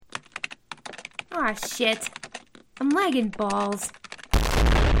Aw, shit. I'm lagging balls.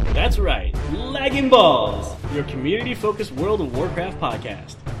 That's right, Lagging Balls, your community-focused World of Warcraft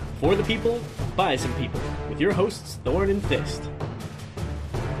podcast. For the people, by some people, with your hosts, Thorn and Fist.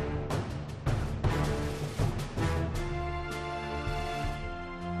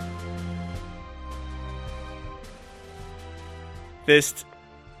 Fist,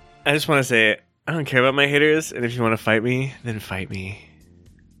 I just want to say, I don't care about my haters, and if you want to fight me, then fight me.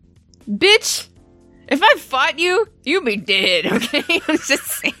 Bitch! If I fought you, you'd be dead, okay? I'm just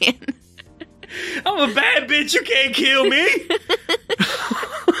saying. I'm a bad bitch, you can't kill me!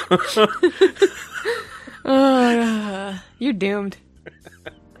 You're doomed.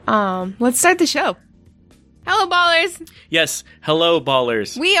 Let's start the show. Hello, ballers! Yes, hello,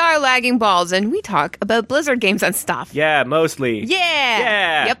 ballers. We are Lagging Balls, and we talk about Blizzard games and stuff. Yeah, mostly.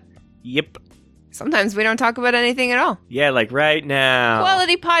 Yeah! Yeah! Yep. Sometimes we don't talk about anything at all. Yeah, like right now.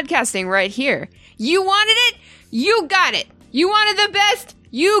 Quality podcasting right here. You wanted it? You got it. You wanted the best?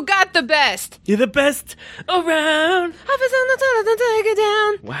 You got the best. You're the best around. Take it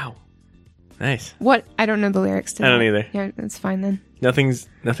down. Wow. Nice. What? I don't know the lyrics to that. I don't either. Yeah, that's fine then. Nothing's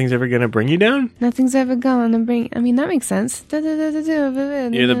ever gonna bring you down? Nothing's ever gonna bring... I mean, that makes sense. You're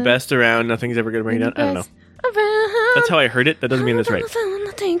the best around, nothing's ever gonna bring you down? I don't know. That's how I heard it. That doesn't mean that's right.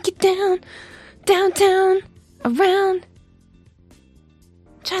 Take you down, downtown, around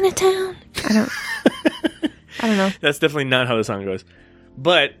Chinatown. I don't know. That's definitely not how the song goes.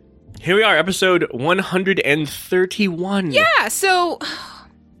 But here we are, episode 131. Yeah, so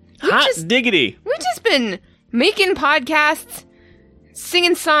Hot diggity. we've just been making podcasts,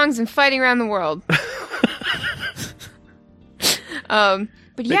 singing songs, and fighting around the world.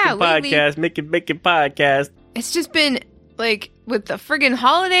 But yeah, lately, making podcast. it's just been like with the friggin'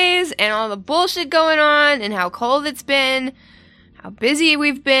 holidays and all the bullshit going on and how cold it's been, how busy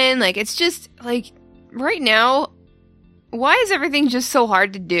we've been. Like, it's just like right now, why is everything just so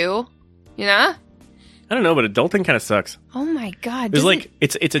hard to do? You know? I don't know, but adulting kind of sucks. Oh my god. There's does like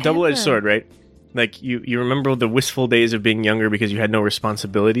it it's a double-edged ever? sword, right? Like you remember the wistful days of being younger because you had no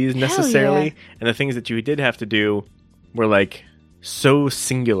responsibilities necessarily, yeah. and the things that you did have to do were like so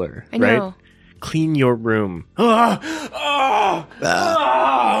singular, I know. right? Clean your room. You know,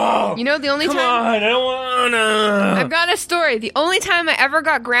 the only Come time... on, I don't wanna. I've got a story. The only time I ever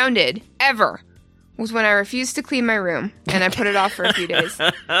got grounded, ever, was when I refused to clean my room, and I put it off for a few days.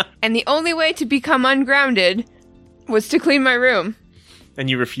 And the only way to become ungrounded was to clean my room. And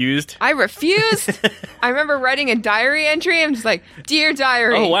you refused? I refused. I remember writing a diary entry. I'm just like, "Dear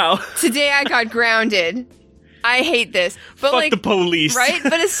diary, Oh, wow. today I got grounded. I hate this." But Fuck like, the police. right?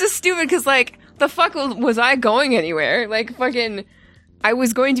 But it's just stupid because like, the fuck was I going anywhere? Like, fucking, I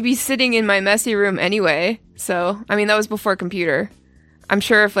was going to be sitting in my messy room anyway. So, I mean, that was before computer. I'm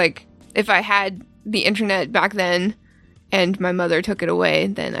sure if I had the internet back then and my mother took it away,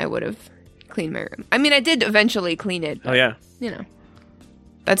 then I would have cleaned my room. I mean, I did eventually clean it. Oh, yeah. You know,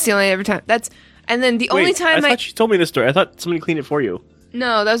 that's the only ever time. And then the only time I thought you told me this story. I thought somebody cleaned it for you.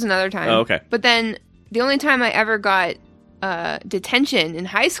 No, that was another time. Oh, okay. But then the only time I ever got detention in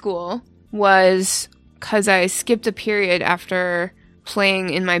high school was because I skipped a period after playing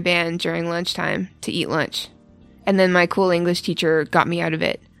in my band during lunchtime to eat lunch. And then my cool English teacher got me out of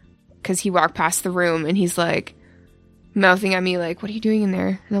it because he walked past the room and he's like mouthing at me like, "What are you doing in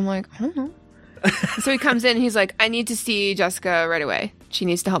there?" And I'm like, "I don't know." So he comes in and he's like, "I need to see Jessica right away. She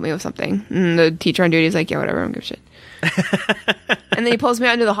needs to help me with something." And the teacher on duty is like, "Yeah, whatever, I don't give a shit." And then he pulls me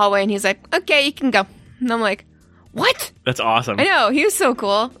out into the hallway and he's like, "Okay, you can go." And I'm like, "What?" That's awesome. I know, he was so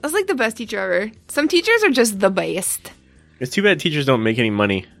cool. That was like the best teacher ever. Some teachers are just the best. It's too bad teachers don't make any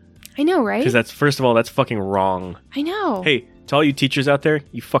money. I know, right? Because that's, first of all, that's fucking wrong. I know. Hey, to all you teachers out there,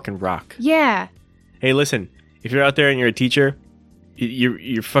 you fucking rock. Yeah. Hey, listen, if you're out there and you're a teacher,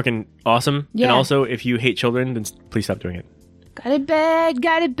 you're fucking awesome. Yeah. And also, if you hate children, then please stop doing it. Got it bad,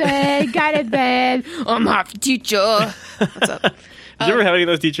 got it bad, got it bad. I'm half teacher. What's up? Did you ever have any of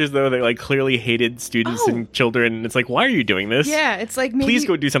those teachers, though, that like clearly hated students Oh. and children? And it's like, why are you doing this? Yeah, it's like maybe... Please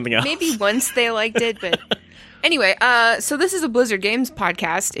go do something else. Maybe once they liked it, but... Anyway, so this is a Blizzard Games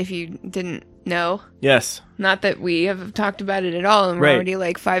podcast, if you didn't know. Yes, Not that we have talked about it at all, and we're Right. already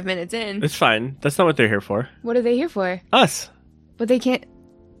like 5 minutes in. it's fine. That's not what they're here for. What are they here for? Us. But they can't...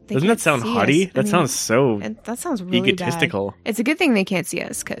 They Doesn't can't that sound see haughty? us. I That mean, sounds so... and that sounds really egotistical. bad. It's a good thing they can't see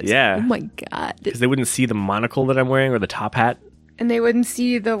us, because... Yeah. Oh my god. Because they wouldn't see the monocle that I'm wearing or the top hat. And they wouldn't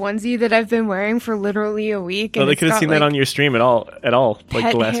see the onesie that I've been wearing for literally a week. Well, And they it's could have got, seen that on your stream at all. Like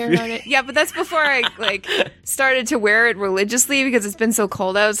pet the last hair few. on it. Yeah, but that's before I like started to wear it religiously because it's been so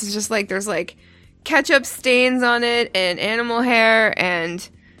cold out. So it's just like there's like ketchup stains on it and animal hair and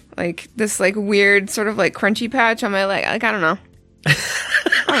like this like weird sort of like crunchy patch on my leg. Like I don't know.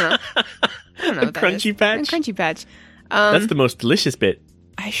 I don't know what that crunchy is. patch? A crunchy patch. That's the most delicious bit.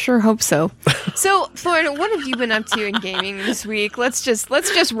 I sure hope so. So, Thorn, what have you been up to in gaming this week? Let's just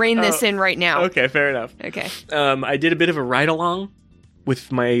rein this in right now. Okay, fair enough. Okay. I did a bit of a ride-along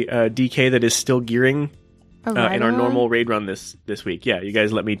with my DK that is still gearing in our normal raid run this week. Yeah, you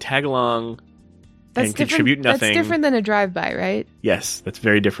guys let me tag along and contribute nothing. That's different than a drive-by, right? Yes, that's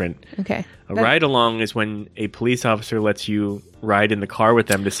very different. Okay. A ride-along is when a police officer lets you ride in the car with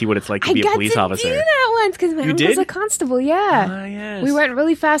them to see what it's like to be a police officer. I got to do that once because my uncle's a constable, yeah. Ah, yes. We went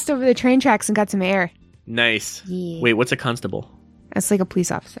really fast over the train tracks and got some air. Nice. Yeah. Wait, what's a constable? That's like a police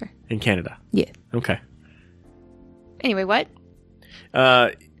officer. In Canada? Yeah. Okay. Anyway, what?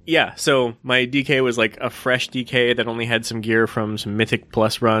 Yeah, so my DK was like a fresh DK that only had some gear from some Mythic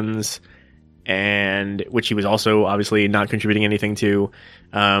Plus runs, and which he was also obviously not contributing anything to.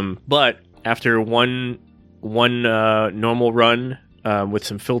 But after one normal run with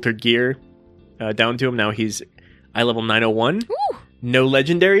some filtered gear down to him, now he's eye level 901. Ooh. No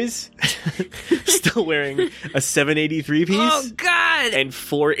legendaries. Still wearing a 783 piece. Oh, God. And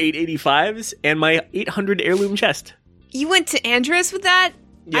 4 885s and my 800 heirloom chest. You went to Andrus with that?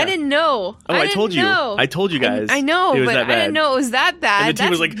 Yeah. I didn't know. Oh, I told you. I told you guys. I know, it was but that bad. I didn't know it was that bad. And the team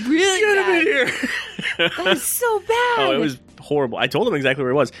was like, really get bad. him in here. That was so bad. Oh, it was horrible. I told him exactly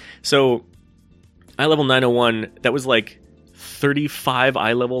where it was. So, eye level 901, that was like 35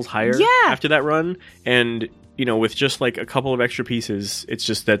 eye levels higher after that run. And, you know, with just like a couple of extra pieces, it's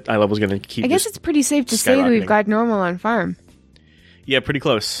just that eye level's going to keep I guess it's pretty safe to say that we've got normal on farm. Yeah, pretty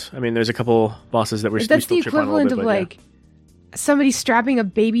close. I mean, there's a couple bosses that we're That's still the equivalent of like somebody strapping a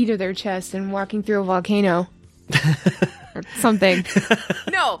baby to their chest and walking through a volcano. Or something.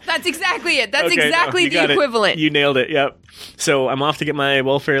 No, that's exactly it. That's exactly the equivalent. You nailed it, yep. So I'm off to get my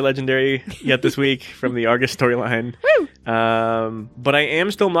Welfare Legendary yet this week from the Argus storyline. Woo! But I am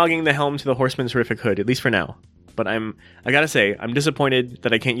still mogging the helm to the Horseman's Horrific Hood, at least for now. But I gotta say, I'm disappointed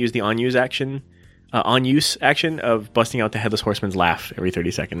that I can't use the on-use action of busting out the Headless Horseman's laugh every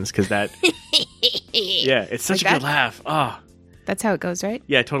 30 seconds, because that... yeah, it's such a good laugh. Oh. That's how it goes, right?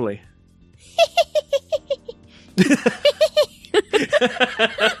 Yeah, totally.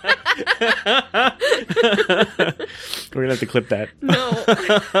 We're gonna have to clip that. No.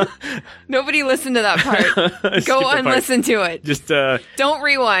 Nobody listened to that part. Go and listen to it. Just don't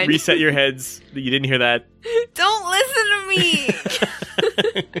rewind. Reset your heads. You didn't hear that. Don't listen to me.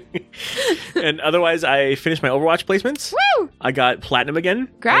 And otherwise, I finished my Overwatch placements. Woo! I got Platinum again.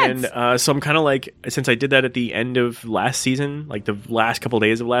 Congrats. And so I'm kind of like, since I did that at the end of last season, like the last couple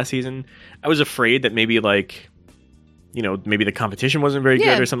days of last season, I was afraid that maybe like, you know, maybe the competition wasn't very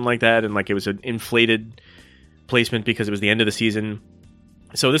good or something like that, and like it was an inflated placement because it was the end of the season.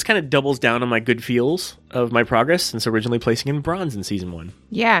 So this kind of doubles down on my good feels of my progress since originally placing in bronze in season 1.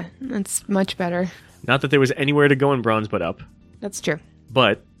 Yeah, that's much better. Not that there was anywhere to go in bronze but up. That's true.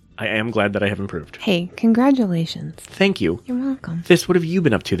 But I am glad that I have improved. Hey, congratulations. Thank you. You're welcome. Fist, what have you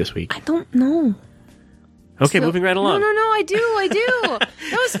been up to this week? I don't know. Okay, moving right along. No, I do. That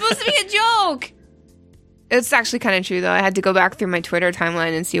was supposed to be a joke. It's actually kind of true, though. I had to go back through my Twitter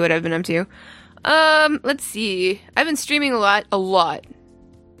timeline and see what I've been up to. Let's see. I've been streaming a lot.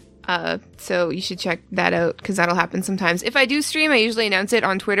 So you should check that out, because that'll happen sometimes. If I do stream, I usually announce it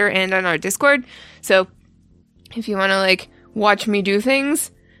on Twitter and on our Discord. So if you want to, like, watch me do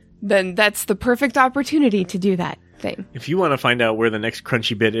things, then that's the perfect opportunity to do that thing. If you want to find out where the next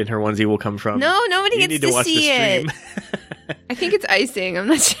crunchy bit in her onesie will come from, no, nobody gets need to watch see the stream. it. I think it's icing. I'm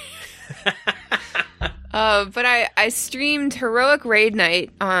not sure. But I streamed Heroic Raid Night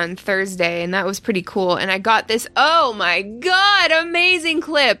on Thursday, and that was pretty cool. And I got this, oh my god, amazing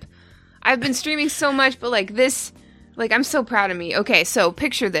clip. I've been streaming so much, but like this, like I'm so proud of me. Okay, so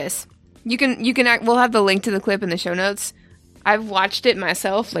picture this. We'll have the link to the clip in the show notes. I've watched it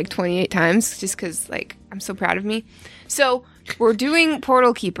myself like 28 times, just because like I'm so proud of me. So we're doing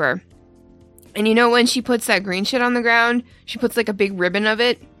Portal Keeper. And you know when she puts that green shit on the ground, she puts like a big ribbon of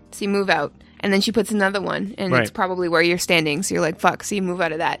it, so you move out. And then she puts another one, and it's probably where you're standing, so you're like, fuck, so you move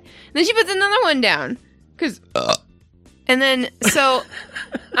out of that. And then she puts another one down, and then, so,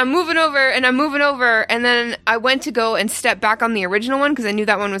 I'm moving over, and then I went to go and step back on the original one, because I knew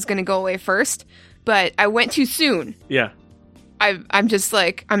that one was going to go away first, but I went too soon. Yeah. I'm just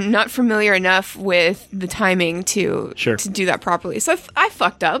like, I'm not familiar enough with the timing to do that properly. So I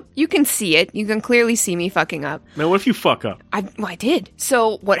fucked up. You can see it. You can clearly see me fucking up. Now, what if you fuck up? I did.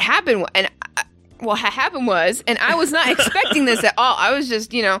 So what happened, and I was not expecting this at all. I was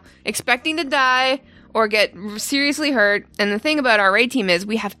just, expecting to die or get seriously hurt. And the thing about our raid team is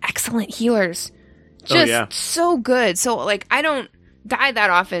we have excellent healers. Just so good. So, like, I don't die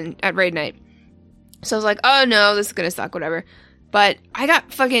that often at raid night. So I was like, oh no, this is gonna suck, whatever. But I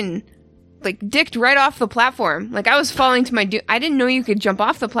got fucking, like, dicked right off the platform. Like, I was falling to my I didn't know you could jump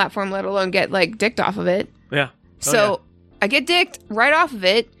off the platform, let alone get, like, dicked off of it. Yeah. So I get dicked right off of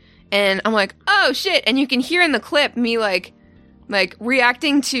it, and I'm like, oh shit. And you can hear in the clip me, like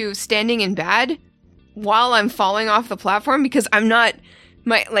reacting to standing in bad while I'm falling off the platform because I'm not...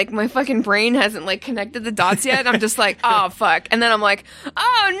 My fucking brain hasn't, like, connected the dots yet. I'm just like, oh, fuck. And then I'm like,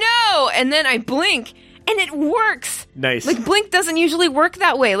 oh, no! And then I blink, and it works! Nice. Like, blink doesn't usually work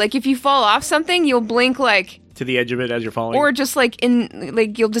that way. Like, if you fall off something, you'll blink, like... to the edge of it as you're falling? Or just, like,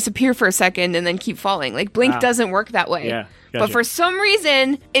 you'll disappear for a second and then keep falling. Like, blink doesn't work that way. Yeah, gotcha. But for some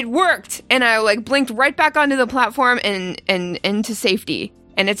reason, it worked! And I, like, blinked right back onto the platform and into safety.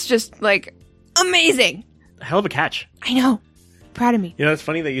 And it's just, like, amazing! Hell of a catch. I know. Proud of me. You know, it's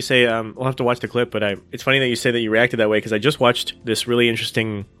funny that you say, we'll have to watch the clip, but it's funny that you say that you reacted that way, because I just watched this really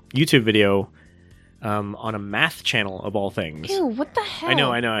interesting YouTube video on a math channel, of all things. Ew, what the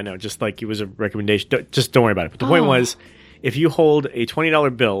hell? I know. Just like it was a recommendation. Just don't worry about it. But the point was, if you hold a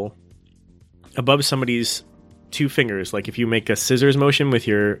 $20 bill above somebody's two fingers, like if you make a scissors motion with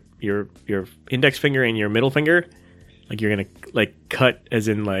your index finger and your middle finger, like you're going to, like, cut as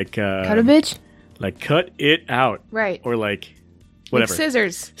in, like... cut a bitch? Like, cut it out. Right. Or, like... whatever. Like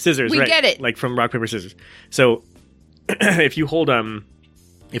scissors. Scissors, we right. get it. Like from rock, paper, scissors. So, if you hold,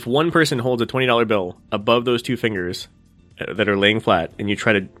 if one person holds a $20 bill above those two fingers that are laying flat, and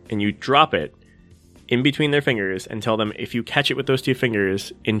you drop it in between their fingers and tell them if you catch it with those two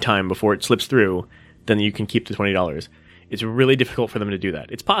fingers in time before it slips through, then you can keep the $20. It's really difficult for them to do that.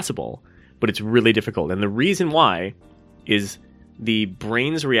 It's possible, but it's really difficult. And the reason why is the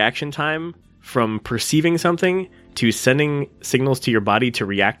brain's reaction time from perceiving something to sending signals to your body to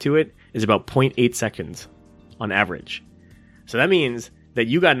react to it is about 0.8 seconds on average. So that means that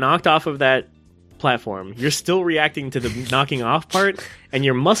you got knocked off of that platform. You're still reacting to the knocking off part, and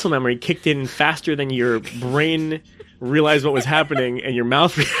your muscle memory kicked in faster than your brain realized what was happening, and your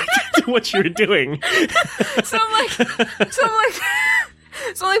mouth reacted to what you were doing. So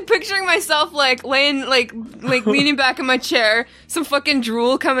I'm like picturing myself like laying like leaning back in my chair, some fucking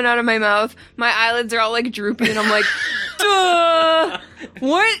drool coming out of my mouth, my eyelids are all like droopy, and I'm like, duh,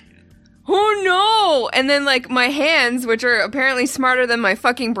 what? Oh no! And then like my hands, which are apparently smarter than my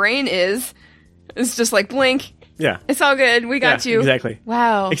fucking brain is just like blink. Yeah. It's all good. We got you. Exactly.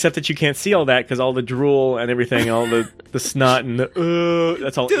 Wow. Except that you can't see all that because all the drool and everything, all the snot and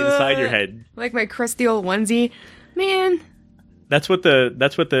that's all inside your head. Like my crusty old onesie. Man. That's what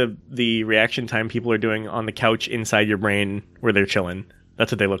the reaction time people are doing on the couch inside your brain where they're chilling.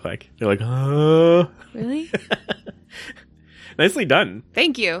 That's what they look like. They're like, Really? Nicely done.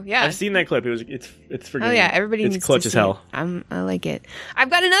 Thank you. Yeah. I've seen that clip. It's freaking. Oh yeah, everybody needs to see it's clutch as hell. I like it. I've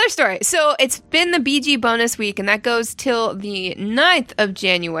got another story. So it's been the BG bonus week, and that goes till the 9th of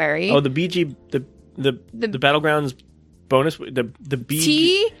January. Oh, the BG the Battlegrounds bonus the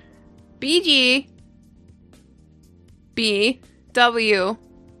BG BG B W.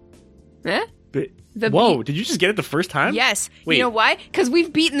 Eh? Whoa! Did you just get it the first time? Yes. Wait. You know why? Because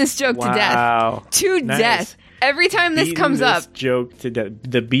we've beaten this joke to death. To death. Every time this comes up. Joke to death.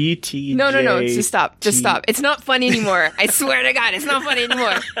 The BTJ. No. Just stop. It's not funny anymore. I swear to God, it's not funny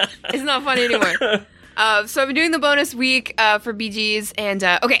anymore. It's not funny anymore. So I've been doing the bonus week for BGs, and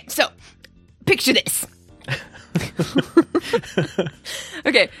okay. So picture this.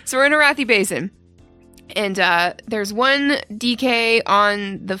 Okay, so we're in Arathi Basin. And there's one DK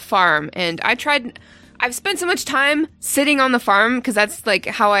on the farm, and I've spent so much time sitting on the farm, because that's like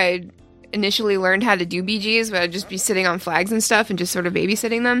how I initially learned how to do BGs, where I'd just be sitting on flags and stuff and just sort of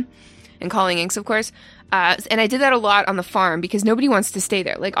babysitting them and calling inks, of course. And I did that a lot on the farm because nobody wants to stay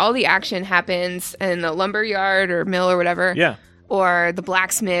there. Like, all the action happens in the lumber yard or mill or whatever. Yeah. Or the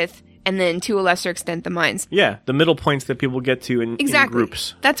blacksmith, and then to a lesser extent the mines. Yeah, the middle points that people get to in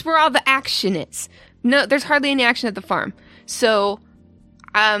groups. That's where all the action is. No, there's hardly any action at the farm. So,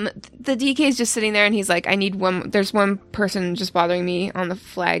 the DK is just sitting there, and he's like, there's one person just bothering me on the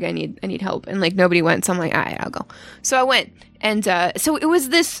flag. I need help. And like, nobody went. So I'm like, all right, I'll go. So I went. And, so it was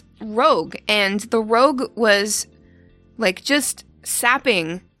this rogue, and the rogue was like just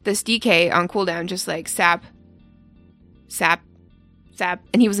sapping this DK on cooldown, just like sap.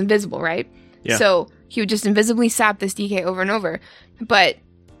 And he was invisible, right? Yeah. So he would just invisibly sap this DK over and over. But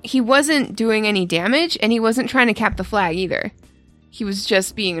he wasn't doing any damage, and he wasn't trying to cap the flag either. He was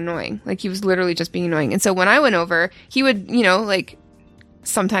just being annoying. Like, he was literally just being annoying. And so when I went over, he would, like,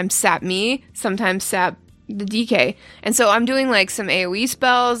 sometimes sap me, sometimes sap the DK. And so I'm doing like some AoE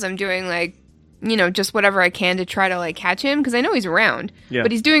spells. I'm doing like, you know, just whatever I can to try to like catch him because I know he's around. Yeah.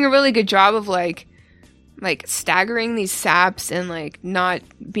 But he's doing a really good job of like staggering these saps and like not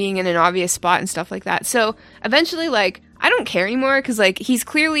being in an obvious spot and stuff like that. So eventually, like, I don't care anymore because like he's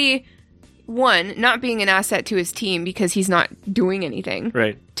clearly, one, not being an asset to his team because he's not doing anything.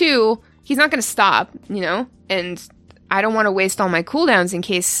 Right. Two, he's not going to stop, you know, and I don't want to waste all my cooldowns in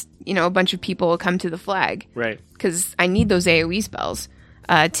case, you know, a bunch of people come to the flag. Right. Because I need those AoE spells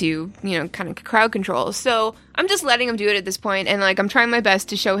to, you know, kind of crowd control. So I'm just letting him do it at this point, and like I'm trying my best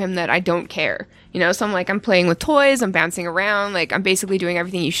to show him that I don't care. You know, so I'm playing with toys, I'm bouncing around, like I'm basically doing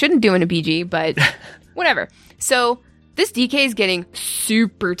everything you shouldn't do in a BG, but whatever. So this DK is getting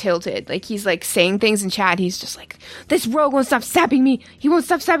super tilted. Like he's like saying things in chat. He's just like, this rogue won't stop sapping me. He won't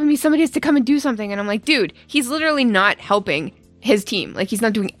stop sapping me. Somebody has to come and do something. And I'm like, dude, he's literally not helping his team. Like he's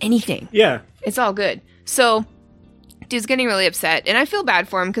not doing anything. Yeah. It's all good. So dude's getting really upset, and I feel bad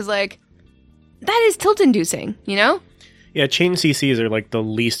for him because like that is tilt inducing, you know? Yeah, chain CCs are like the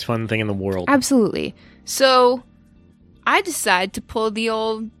least fun thing in the world. Absolutely. So I decide to pull the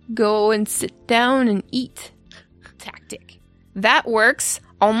old go and sit down and eat tactic. That works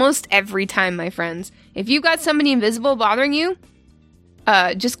almost every time, my friends. If you've got somebody invisible bothering you,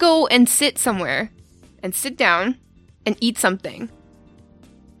 just go and sit somewhere and sit down and eat something.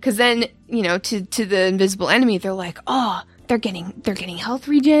 Because then, you know, to the invisible enemy, they're like, oh, they're getting health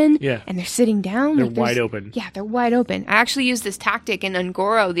regen. Yeah. And they're sitting down. They're like, wide open. Yeah, they're wide open. I actually used this tactic in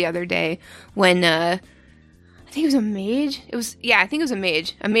Ungoro the other day when, I think it was a mage. I think it was a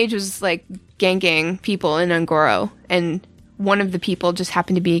mage. A mage was like ganking people in Ungoro, and one of the people just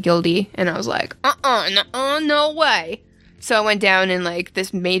happened to be a guildie, and I was like, no way. So I went down, and like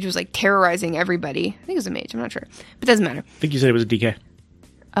this mage was like terrorizing everybody. I think it was a mage. I'm not sure, but it doesn't matter. I think you said it was a DK.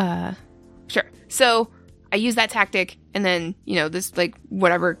 Sure. So I use that tactic, and then, you know, this like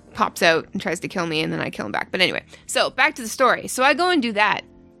whatever pops out and tries to kill me, and then I kill him back. But anyway, so back to the story. So I go and do that.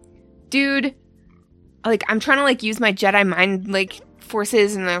 Dude, like I'm trying to like use my Jedi mind like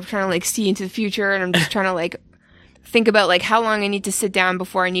forces, and I'm trying to like see into the future, and I'm just trying to like think about like how long I need to sit down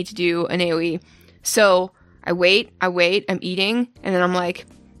before I need to do an AoE. So I wait, I'm eating, and then I'm like,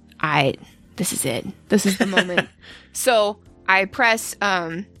 this is it. This is the moment. So I press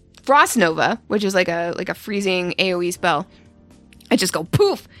Frost Nova, which is like a freezing AoE spell. I just go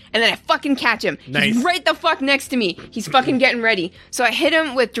poof, and then I fucking catch him. Nice. He's right the fuck next to me. He's fucking getting ready. So I hit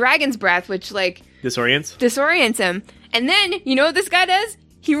him with Dragon's Breath, which like disorients him. And then, you know what this guy does?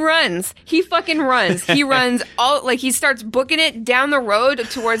 He runs. He fucking runs. He runs all, like, he starts booking it down the road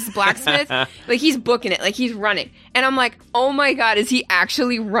towards the blacksmith. Like, he's booking it. Like, he's running. And I'm like, oh my god, is he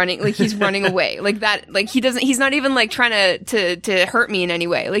actually running? Like, he's running away. Like, that, like, he's not even, like, trying to hurt me in any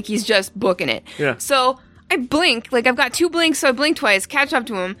way. Like, he's just booking it. Yeah. So, I blink. Like, I've got 2 blinks, so I blink twice, catch up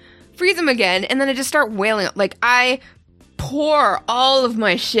to him, freeze him again, and then I just start wailing. Like, I pour all of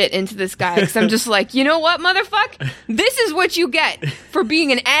my shit into this guy because I'm just like, you know what, motherfucker? This is what you get for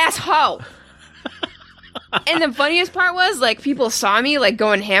being an asshole. And the funniest part was, like, people saw me, like,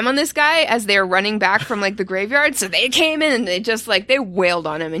 going ham on this guy as they were running back from, like, the graveyard. So they came in and they just, like, they wailed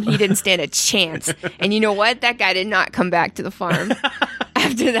on him, and he didn't stand a chance. And you know what? That guy did not come back to the farm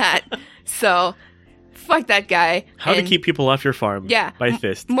after that. So, fuck that guy. How to keep people off your farm. Yeah. By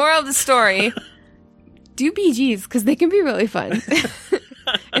fist. Moral of the story, do BGs, because they can be really fun.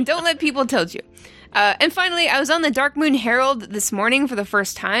 And don't let people tilt you. And finally, I was on the Dark Moon Herald this morning for the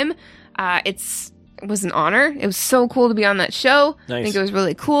first time. It was an honor. It was so cool to be on that show. Nice. I think it was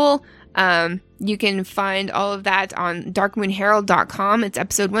really cool. You can find all of that on darkmoonherald.com. It's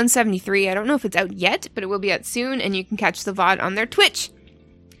episode 173. I don't know if it's out yet, but it will be out soon, and you can catch the VOD on their Twitch.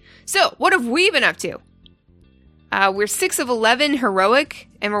 So, what have we been up to? We're 6 of 11 heroic,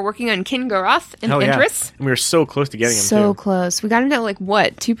 and we're working on Kingaroth and Idris. And we were so close to getting him, So too. close. We got him to, like,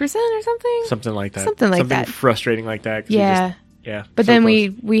 what, 2% or something? Something like that. Something like that. Frustrating like that. 'Cause Yeah. Yeah. But so then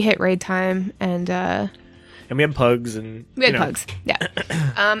close. we hit raid time, and we had pugs, and we had pugs. Yeah.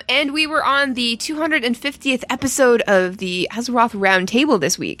 And we were on the 250th episode of the Azeroth Roundtable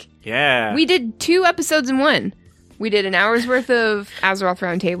this week. Yeah. We did 2 episodes in one. We did an hour's worth of Azeroth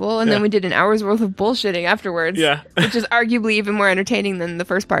Roundtable, and then we did an hour's worth of bullshitting afterwards. Yeah. Which is arguably even more entertaining than the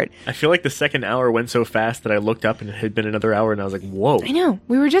first part. I feel like the second hour went so fast that I looked up and it had been another hour, and I was like, whoa. I know.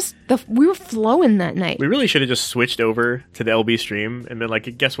 We were just we were flowing that night. We really should have just switched over to the LB stream and been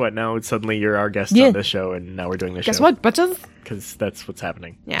like, guess what? Now suddenly you're our guest Yeah. on this show, and now we're doing this show. Guess what, bitches? Because that's what's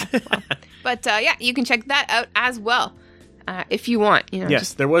happening. Yeah. Well. But yeah, you can check that out as well if you want. You know.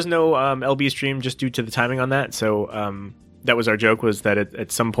 Yes, there was no LB stream just due to the timing on that, so that was our joke, was that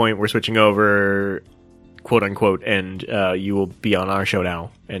at some point we're switching over, quote unquote, and you will be on our show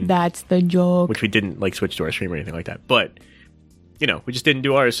now. And That's the joke. which we didn't like switch to our stream or anything like that. But we just didn't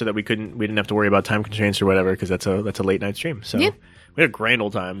do ours so that we didn't have to worry about time constraints or whatever, because that's a late night stream. So Yeah. we had a grand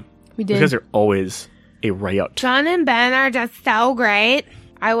old time. We did. These guys are always a riot. John and Ben are just so great.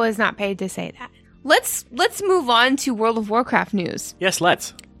 I was not paid to say that. Let's move on to World of Warcraft news. Yes,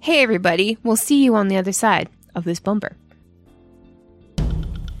 let's. Hey everybody, we'll see you on the other side of this bumper.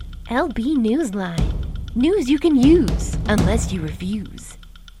 LB Newsline. News you can use, unless you refuse.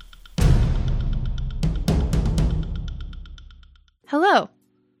 Hello.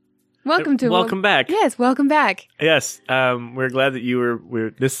 Welcome to Welcome back. Yes, welcome back. Yes, we're glad that you were.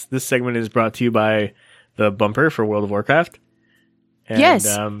 This segment is brought to you by the bumper for World of Warcraft. And,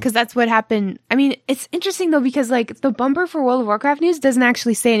 Yes, because that's what happened. I mean, it's interesting though, because like the bumper for World of Warcraft news doesn't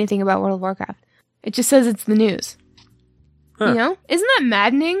actually say anything about World of Warcraft. It just says it's the news. Huh. You know, isn't that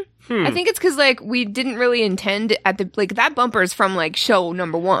maddening? I think it's because like we didn't really intend at the like that bumper is from like show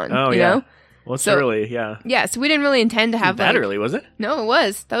number 1. Oh you yeah. know? Well, it's So- early. Yeah. Yeah, so we didn't really intend to have That like, early, was it? No, it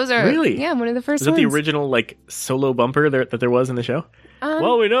was. That was our Really? Yeah, one of the first Was that ones. the original like solo bumper that there was in the show?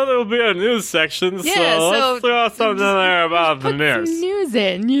 Um, We know there will be a news section, Yeah, so let's throw something there about the Put some news. news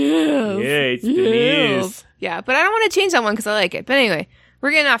in. Yes. Yeah, it's the news. Yeah, but I don't want to change that one because I like it. But anyway,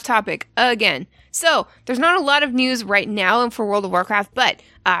 we're getting off topic again. So there's not a lot of news right now for World of Warcraft, but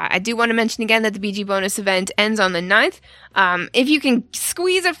I do want to mention again that the BG bonus event ends on the 9th. If you can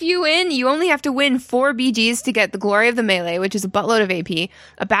squeeze a few in, you only have to win 4 BGs to get the Glory of the Melee, which is a buttload of AP,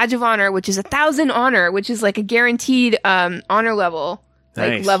 a Badge of Honor, which is 1,000 honor, which is like a guaranteed honor level,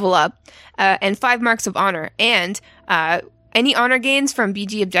 like Nice. level up, and 5 marks of honor. And any honor gains from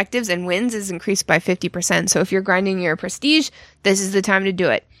BG objectives and wins is increased by 50%. So if you're grinding your prestige, this is the time to do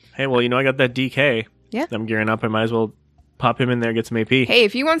it. Hey, well, I got that DK. Yeah. I'm gearing up. I might as well pop him in there, get some AP. Hey,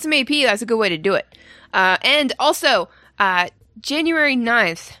 if you want some AP, that's a good way to do it. And also, January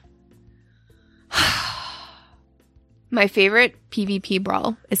 9th, my favorite PvP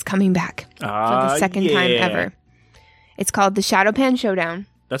brawl is coming back for the second time ever. It's called the Shadowpan Showdown.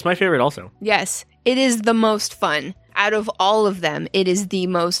 That's my favorite also. Yes, it is the most fun. Out of all of them, it is the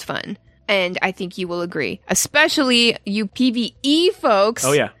most fun. And I think you will agree. Especially you PvE folks.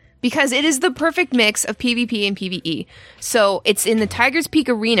 Oh, yeah. Because it is the perfect mix of PvP and PvE. So it's in the Tiger's Peak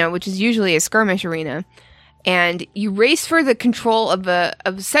Arena, which is usually a skirmish arena. And you race for the control of a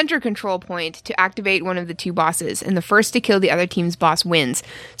center control point to activate one of the 2 bosses. And the first to kill the other team's boss wins.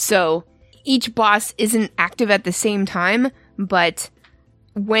 So each boss isn't active at the same time, but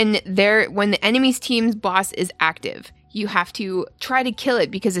when the enemy's team's boss is active, you have to try to kill it,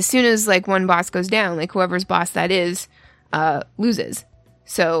 because as soon as like one boss goes down, like whoever's boss that is, loses.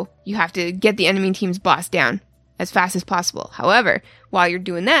 So you have to get the enemy team's boss down as fast as possible. However, while you're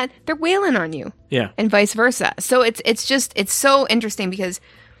doing that, they're wailing on you. Yeah. And vice versa. So it's so interesting because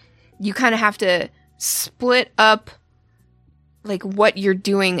you kind of have to split up like what you're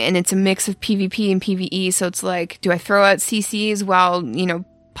doing, and it's a mix of PvP and PvE. So it's like, do I throw out CCs while,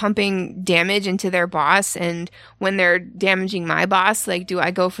 pumping damage into their boss, and when they're damaging my boss, like, do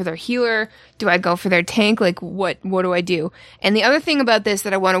I go for their healer? Do I go for their tank? Like, what do I do? And the other thing about this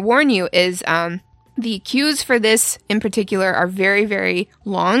that I want to warn you is the queues for this in particular are very, very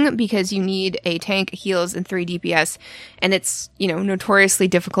long, because you need a tank, heals, and 3 DPS, and it's, notoriously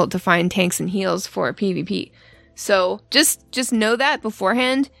difficult to find tanks and heals for PvP. So just know that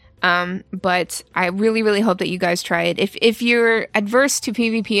beforehand. But I really, really hope that you guys try it. If you're adverse to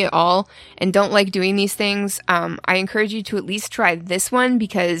PvP at all and don't like doing these things, I encourage you to at least try this one,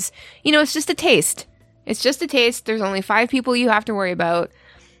 because, it's just a taste. It's just a taste. There's only 5 people you have to worry about.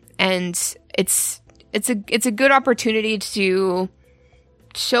 And it's a good opportunity to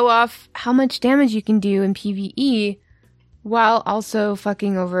show off how much damage you can do in PvE while also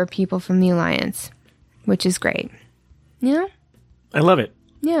fucking over people from the Alliance, which is great. I love it.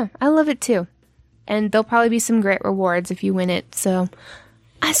 Yeah, I love it too. And there'll probably be some great rewards if you win it, so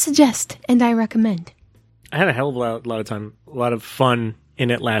I suggest and I recommend. I had a hell of a lot of time, a lot of fun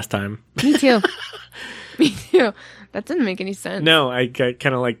in it last time. Me too. Me too. That didn't make any sense. No, I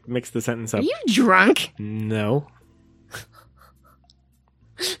kind of like mixed the sentence up. Are you drunk? No.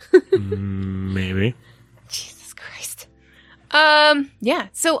 Maybe. Jesus Christ. Yeah.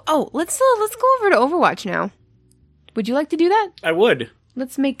 So, let's go over to Overwatch now. Would you like to do that? I would.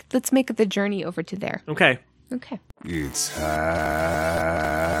 Let's make the journey over to there. Okay. Okay. It's high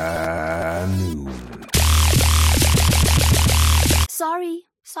noon. Sorry.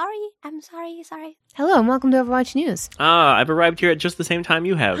 I'm sorry. Hello and welcome to Overwatch News. I've arrived here at just the same time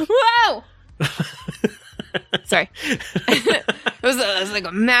you have. Whoa! Sorry. It was like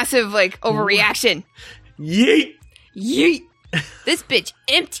a massive like overreaction. Yeet. Yeet. This bitch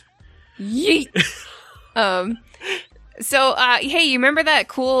empty. Yeet. So, hey, you remember that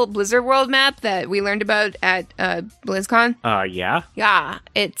cool Blizzard World map that we learned about at BlizzCon? Yeah. Yeah,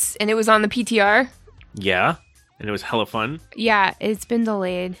 it was on the PTR. Yeah. And it was hella fun. Yeah, it's been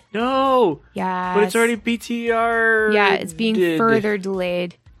delayed. No. Yeah. But it's already PTR. Yeah, it's being further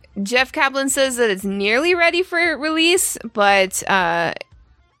delayed. Jeff Kaplan says that it's nearly ready for release, but,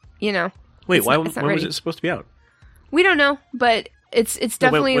 you know. Wait, when was was it supposed to be out? We don't know, but it's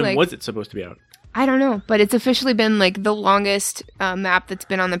definitely when like... was it supposed to be out? I don't know, but it's officially been like the longest map that's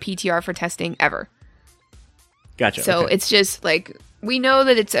been on the PTR for testing ever. Gotcha. So okay. it's just like, we know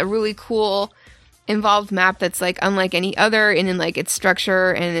that it's a really cool, involved map that's like unlike any other in like its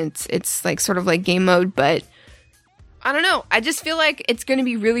structure and it's like sort of like game mode, but I don't know. I just feel like it's going to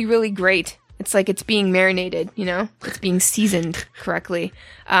be really, really great. It's like it's being marinated, you know? It's being seasoned correctly.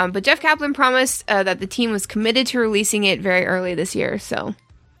 But Jeff Kaplan promised that the team was committed to releasing it very early this year, so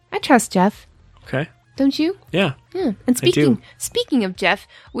I trust Jeff. Okay. Don't you? Yeah. Yeah. And speaking of Jeff,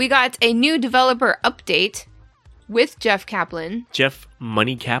 we got a new developer update with Jeff Kaplan. Jeff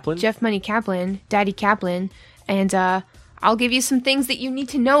Money Kaplan? Jeff Money Kaplan, Daddy Kaplan, and I'll give you some things that you need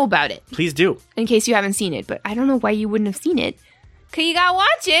to know about it. Please do. In case you haven't seen it, but I don't know why you wouldn't have seen it. 'Cause you gotta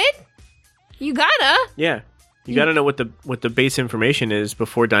watch it. You gotta. Yeah. You gotta know what the base information is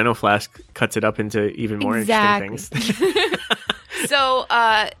before Dino Flask cuts it up into even more interesting things. So,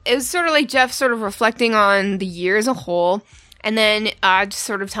 it was sort of like Jeff sort of reflecting on the year as a whole, and then just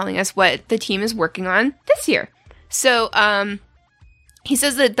sort of telling us what the team is working on this year. So, he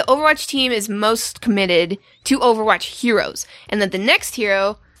says that the Overwatch team is most committed to Overwatch heroes, and that the next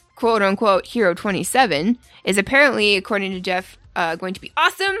hero, quote unquote, Hero 27, is apparently, according to Jeff, going to be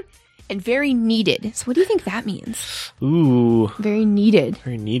awesome and very needed. So what do you think that means? Ooh. Very needed.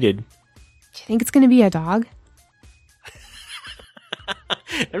 Very needed. Do you think it's going to be a dog?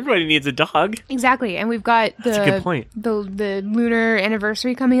 Everybody needs a dog. Exactly, and we've got That's a good point. the lunar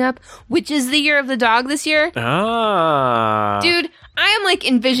anniversary coming up, which is the year of the dog this year. Ah. Dude, I am like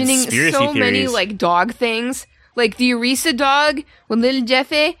envisioning Conspiracy so many theories. like dog things. Like the Orisa dog with little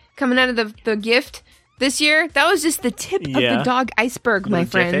Jeffy coming out of the gift this year. That was just the tip of the dog iceberg, my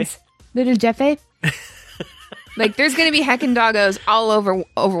Little Jeffy? friends. Little Jeffy. Like there's going to be heckin' doggos all over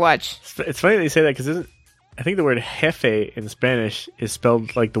Overwatch. It's funny that you say that because I think the word jefe in Spanish is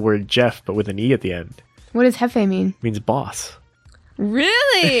spelled like the word Jeff, but with an E at the end. What does Jefe mean? It means boss.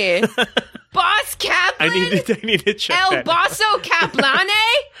 Really? Boss Kaplan? I need to check El that. Bosso Kaplane?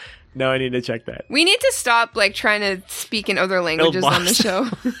 No, I need to check that. We need to stop like trying to speak in other languages on the show.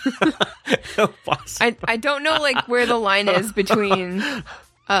 El boss. I don't know like where the line is between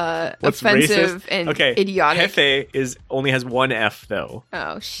What's offensive racist? and Okay. idiotic. Jefe only has one F though.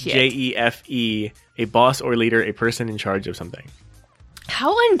 Oh shit. Jefe, a boss or leader, a person in charge of something.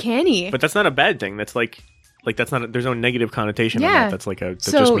 How uncanny. But that's not a bad thing. That's like that's not. There's no negative connotation on Yeah. that. That's like that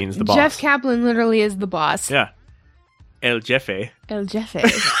so just means the boss. Jeff Kaplan literally is the boss. Yeah. El Jefe. El Jefe.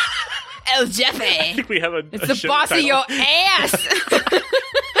 El Jefe. I think we have a. It's a the show boss title. of your ass.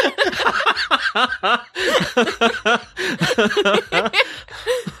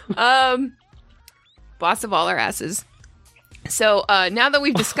 Boss of all our asses. So now that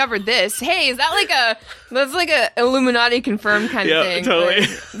we've discovered this, hey, is that that's like a Illuminati confirmed kind of thing? Totally.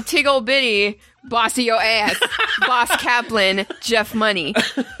 Like, Tig old bitty, boss of your ass, Boss Kaplan, Jeff Money,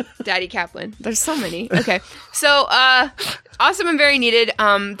 Daddy Kaplan. There's so many. Okay, so awesome and very needed.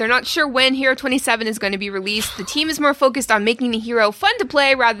 They're not sure when Hero 27 is going to be released. The team is more focused on making the hero fun to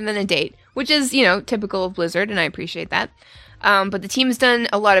play rather than a date, which is typical of Blizzard, and I appreciate that. But the team has done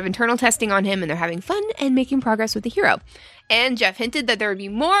a lot of internal testing on him, and they're having fun and making progress with the hero. And Jeff hinted that there would be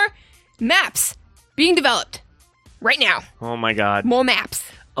more maps being developed right now. Oh my god. More maps.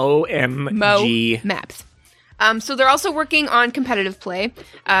 OMG. Maps. So they're also working on competitive play.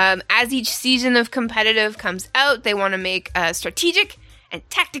 As each season of competitive comes out, they want to make strategic and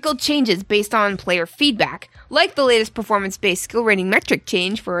tactical changes based on player feedback, like the latest performance-based skill rating metric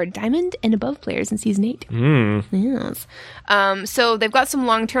change for Diamond and above players in Season 8. Yes. So they've got some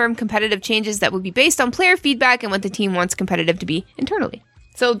long-term competitive changes that will be based on player feedback and what the team wants competitive to be internally.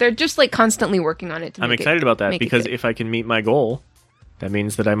 So they're just like constantly working on it. I'm excited about that because if I can meet my goal, that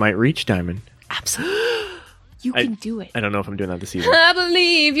means that I might reach Diamond. Absolutely. You can do it. I don't know if I'm doing that this season. I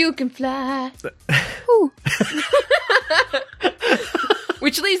believe you can fly. Ooh.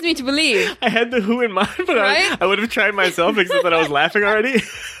 Which leads me to believe. I had the who in mind, but Right? I would have tried myself except that I was laughing already.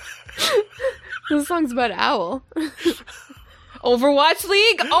 This song's about Owl. Overwatch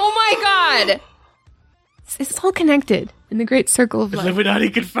League? Oh my god! It's all connected in the great circle of life. Illuminati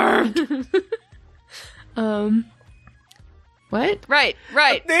confirmed. What? Right.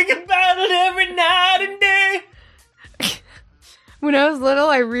 Think about it every night and day. When I was little,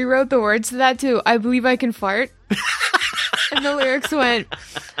 I rewrote the words to that to I believe I can fart. And the lyrics went,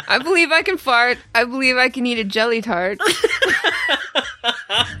 I believe I can fart. I believe I can eat a jelly tart.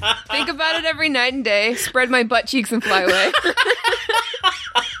 Think about it every night and day. Spread my butt cheeks and fly away.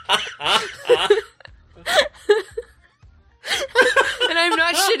 And I'm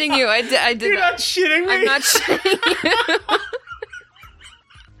not shitting you. I did You're that. not shitting me. I'm not shitting you.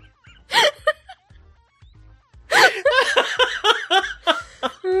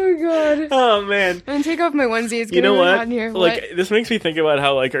 Oh god. Oh man. I'm gonna take off my onesie. It's You getting know really hot what? in here. Like What? this makes me think about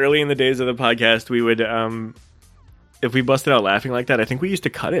how like early in the days of the podcast we would if we busted out laughing like that, I think we used to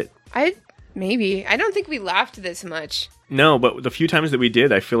cut it. Maybe. I don't think we laughed this much. No, but the few times that we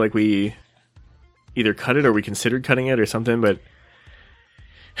did, I feel like we either cut it or we considered cutting it or something, but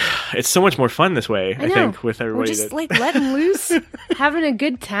it's so much more fun this way, I know. think, with We're everybody just like letting loose, having a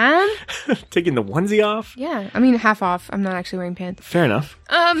good time. taking the onesie off. Yeah. I mean, half off. I'm not actually wearing pants. Fair enough.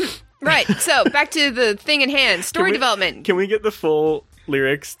 Right. So back to the thing in hand. Story development. Can we get the full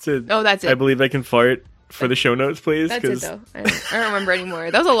lyrics to Oh, that's it. I believe I can fart for the show notes, please? That's it, though. I don't remember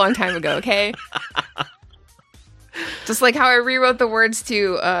anymore. That was a long time ago, okay? Just like how I rewrote the words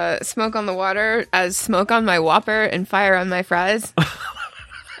to smoke on the water as smoke on my Whopper and fire on my fries.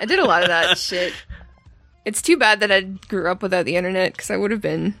 I did a lot of that shit. It's too bad that I grew up without the internet because I would have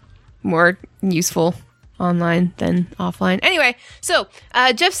been more useful online than offline. Anyway, so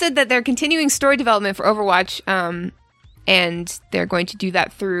Jeff said that they're continuing story development for Overwatch, and they're going to do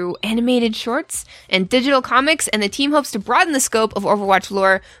that through animated shorts and digital comics, and the team hopes to broaden the scope of Overwatch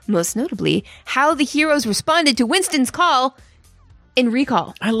lore, most notably how the heroes responded to Winston's call in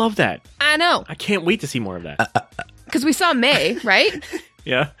Recall. I love that. I know, I can't wait to see more of that. because we saw May, right?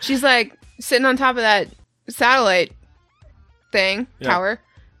 Yeah. She's like sitting on top of that satellite thing, Yeah. tower,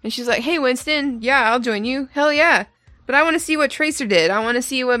 and she's like, hey, Winston, yeah, I'll join you. Hell yeah. But I want to see what Tracer did. I want to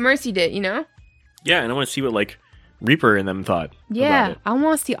see what Mercy did, you know? Yeah, and I want to see what like Reaper and them thought Yeah, about it. I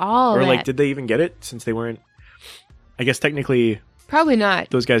want to see all Or of like, that. did they even get it since they weren't? I guess technically Probably not,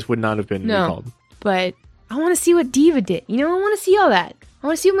 those guys would not have been No. recalled. but I want to see what Diva did. You know, I want to see all that. I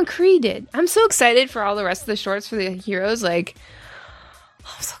want to see what McCree did. I'm so excited for all the rest of the shorts for the heroes. Like,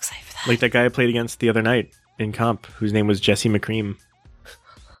 oh, I'm so excited for that. Like that guy I played against the other night in comp, whose name was Jesse McCream.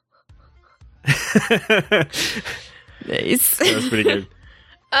 Nice. That was pretty good.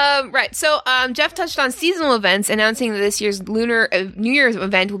 Right. So, Jeff touched on seasonal events, announcing that this year's New Year's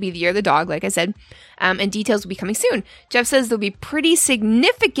event will be the Year of the Dog, like I said, and details will be coming soon. Jeff says there'll be pretty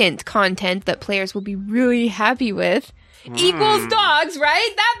significant content that players will be really happy with. Equals dogs,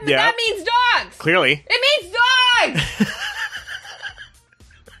 right? Yeah. That means dogs. Clearly. It means dogs.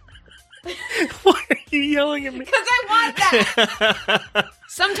 Why are you yelling at me? Because I want that.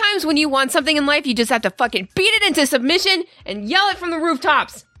 Sometimes when you want something in life, you just have to fucking beat it into submission and yell it from the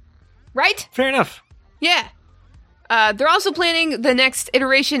rooftops. Right? Fair enough. Yeah. They're also planning the next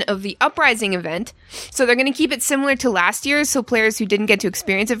iteration of the Uprising event. So they're going to keep it similar to last year's, so players who didn't get to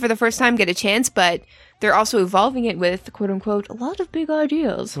experience it for the first time get a chance, but they're also evolving it with, quote unquote, a lot of big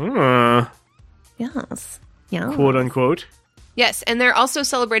ideas. Yes. Yeah. Quote unquote. Yes, and they're also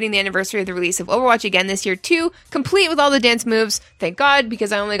celebrating the anniversary of the release of Overwatch again this year, too, complete with all the dance moves. Thank God,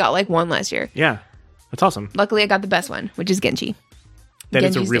 because I only got like one last year. Yeah. That's awesome. Luckily, I got the best one, which is Genji. That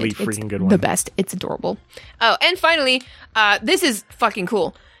is a Genji's really it. It's freaking good one. The best. It's adorable. Oh, and finally, this is fucking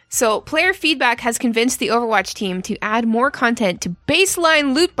cool. So, player feedback has convinced the Overwatch team to add more content to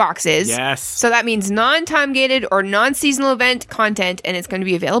baseline loot boxes. Yes. So that means non-time gated or non-seasonal event content, and it's going to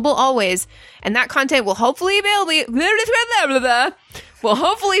be available always. And that content will hopefully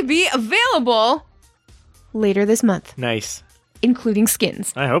be available later this month, Nice. including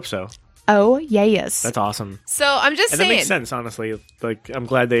skins. I hope so. Oh, yes. That's awesome. So I'm just And saying. that makes sense, honestly. Like, I'm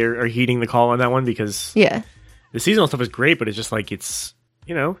glad they are heeding the call on that one because Yeah. the seasonal stuff is great, but it's just like, it's,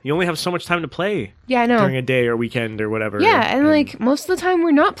 you know, you only have so much time to play Yeah, I know. during a day or weekend or whatever. Yeah, and like most of the time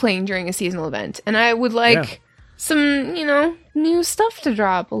we're not playing during a seasonal event. And I would like Yeah. some, you know, new stuff to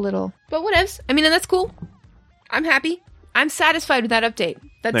drop a little. But whatevs. I mean, and that's cool. I'm happy. I'm satisfied with that update.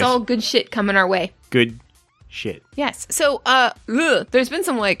 That's Nice. all good shit coming our way. Good shit. Yes. So, there's been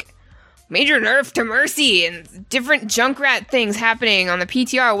some like major nerf to Mercy and different Junkrat things happening on the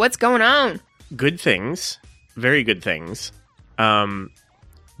PTR. What's going on? Good things. Very good things.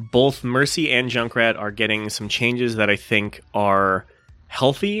 Both Mercy and Junkrat are getting some changes that I think are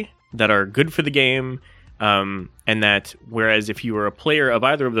healthy, that are good for the game. And that whereas if you were a player of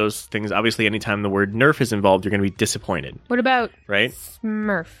either of those things, obviously anytime the word Nerf is involved, you're going to be disappointed, What about right?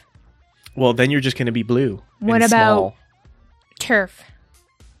 Smurf? Well, then you're just going to be blue. What and about small. Turf?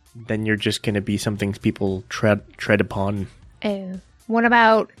 Then you're just going to be something people tread upon. Oh. What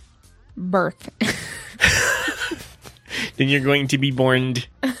about Birth? Then you're going to be borned.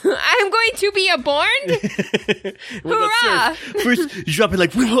 I'm going to be born? Hurrah! First, you drop it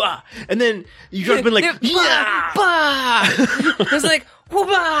like, "Wah!" and then you drop it like, "Yeah!" Bah! It's like,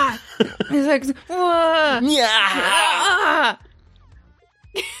 whoa! It's like, whoa! Yeah. Ah!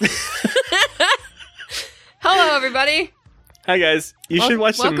 Hello, everybody. Hi guys, you should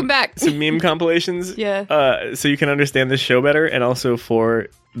watch welcome back. some meme compilations. Yeah. So you can understand this show better, and also for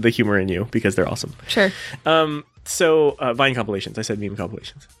the humor in you because they're awesome. Sure. So Vine compilations. I said meme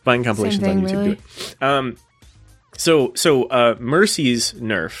compilations. Vine compilations Same on thing, YouTube. really. Do it. So Mercy's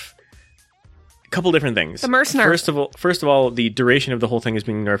nerf. A couple different things. The Merc nerf. First of all, the duration of the whole thing is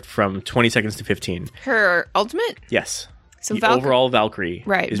being nerfed from 20 seconds to 15. Her ultimate? Yes. So the overall Valkyrie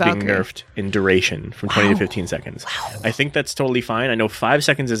Right, is Valkyrie. being nerfed in duration from 20 to 15 seconds. I think that's totally fine. I know 5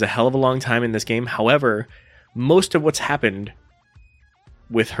 seconds is a hell of a long time in this game. However, most of what's happened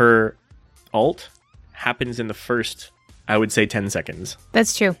with her ult happens in the first, I would say, 10 seconds.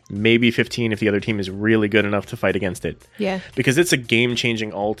 That's true. Maybe 15 if the other team is really good enough to fight against it. Yeah. Because it's a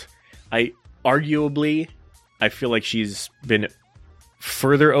game-changing ult. I feel like she's been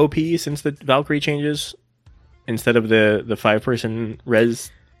further OP since the Valkyrie changes instead of the 5-person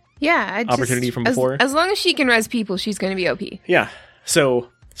res. Yeah. Opportunity from before. As long as she can res people, she's going to be OP. Yeah. So,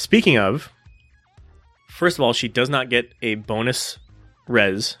 speaking of, first of all, she does not get a bonus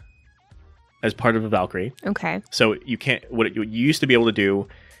res as part of a Valkyrie. Okay. So you can't. What you used to be able to do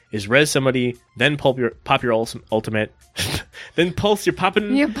is res somebody, then pop your ultimate, then pulse. You're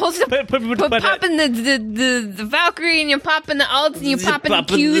popping. You popping the Valkyrie, and you're popping the ult, and you're popping the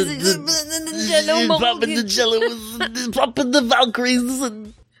Qs. Popping the jello, popping the Valkyries.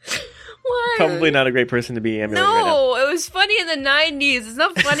 Why? Probably not a great person to be emulating right now. No, it was funny in the 90s. It's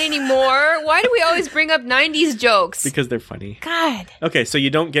not funny anymore. Why do we always bring up 90s jokes? Because they're funny. God. Okay, so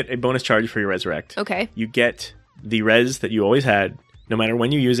you don't get a bonus charge for your resurrect. Okay. You get the res that you always had. No matter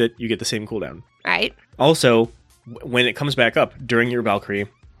when you use it, you get the same cooldown. Right. Also, when it comes back up during your Valkyrie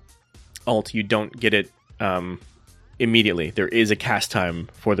ult, you don't get it immediately. There is a cast time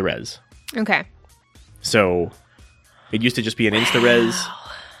for the res. Okay. So it used to just be an insta-res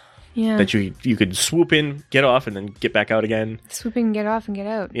Yeah. that you could swoop in, get off, and then get back out again. Swooping and get off and get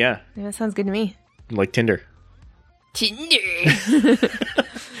out. Yeah, Yeah, that sounds good to me. like Tinder. Tinder.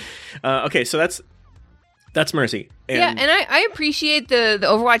 Okay, so that's Mercy. Yeah, and I appreciate the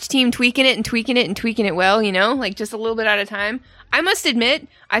Overwatch team tweaking it and tweaking it and tweaking it well, you know? Like, just a little bit at a time. I must admit,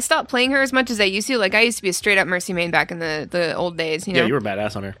 I stopped playing her as much as I used to. Like, I used to be a straight-up Mercy main back in the old days, you know? Yeah, you were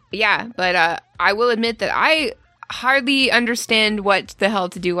badass on her. Yeah, but I will admit that I hardly understand what the hell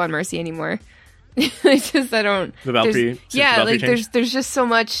to do on Mercy anymore. It's just I don't. The Valkyrie. there's- Yeah, Valkyrie like change? there's just so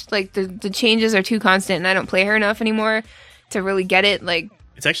much. Like the changes are too constant, and I don't play her enough anymore to really get it. Like,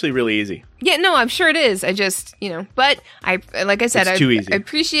 It's actually really easy. yeah, no, I'm sure it is. I just but like I said, It's too easy. I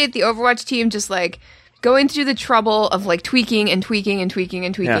appreciate the Overwatch team just like going through the trouble of like tweaking and tweaking and tweaking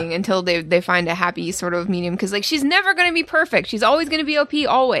and tweaking Yeah. until they find a happy sort of medium. Because like she's never going to be perfect. She's always going to be OP,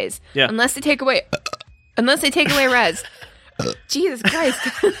 always. Yeah. Unless they take away res. Jesus Christ!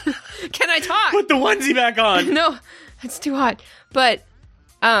 Can I talk? Put the onesie back on. No, it's too hot. But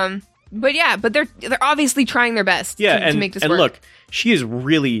yeah, but they're obviously trying their best. Yeah, to make this and work. look, she is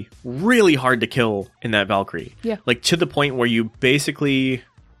really, really hard to kill in that Valkyrie. Yeah. Like, to the point where you basically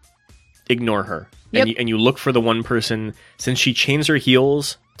ignore her. Yep. And you look for the one person, since she chains her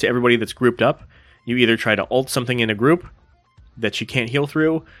heals to everybody that's grouped up, you either try to ult something in a group that she can't heal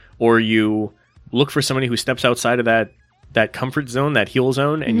through, or you look for somebody who steps outside of that comfort zone, that heal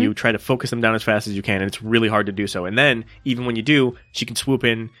zone, and you try to focus them down as fast as you can, and it's really hard to do so. And then, even when you do, she can swoop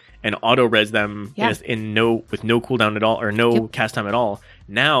in and auto-res them Yeah. with no cooldown at all, or no cast time at all.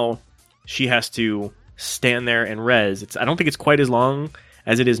 Now, she has to stand there and res. I don't think it's quite as long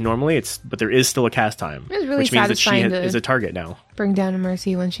as it is normally, but there is still a cast time. It was really which means that she satisfying to- is a target now. bring down a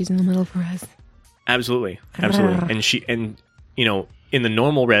Mercy when she's in the middle of res. Absolutely. Ah. And in the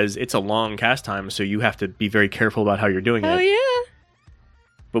normal res, it's a long cast time, so you have to be very careful about how you're doing Oh it. yeah,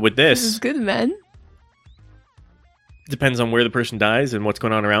 But with this is this, good, man. it depends on where the person dies and what's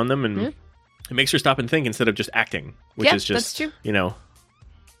going on around them, and Yeah. it makes her stop and think instead of just acting, which Yeah, is just, that's true. So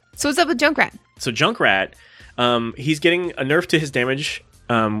So what's up with Junkrat? Junkrat, he's getting a nerf to his damage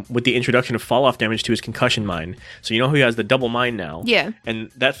with the introduction of fall off damage to his concussion mine. So you know he has the double mine now. Yeah. And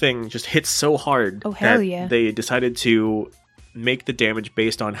that thing just hits so hard hell that yeah. they decided to make the damage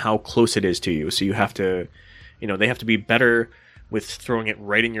based on how close it is to you. So you have to, they have to be better with throwing it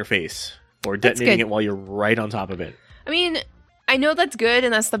right in your face or detonating good. it while you're right on top of it. I mean, I know that's good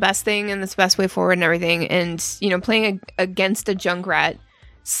and that's the best thing and that's the best way forward and everything. And, playing against a Junkrat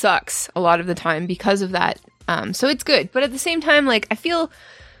sucks a lot of the time because of that. So it's good. But at the same time, like, I feel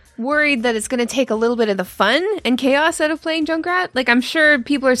worried that it's going to take a little bit of the fun and chaos out of playing Junkrat. Like, I'm sure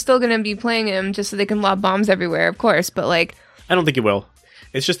people are still going to be playing him just so they can lob bombs everywhere, of course. But, like... I don't think it will.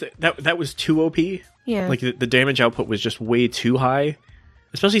 It's just that was too OP. Yeah. Like, the damage output was just way too high.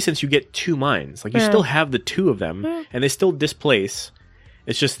 Especially since you get 2 mines. Like, you Yeah. still have the 2 of them, and they still displace.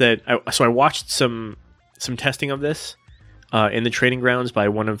 It's just that... I watched some testing of this in the training grounds by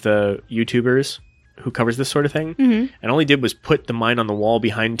one of the YouTubers who covers this sort of thing. Mm-hmm. And all he did was put the mine on the wall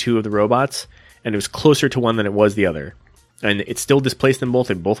behind 2 of the robots, and it was closer to one than it was the other. And it still displaced them both.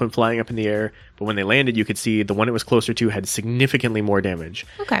 They both went flying up in the air. But when they landed, you could see the one it was closer to had significantly more damage.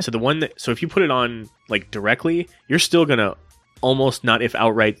 Okay. So if you put it on, like, directly, you're still going to almost not if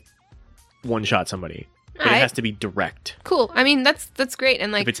outright one-shot somebody. But Alright. it has to be direct. Cool. I mean, that's great.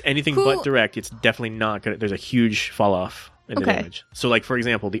 And, like... If it's anything who- but direct, it's definitely not going to... There's a huge fall-off in the Okay. damage. So, like, for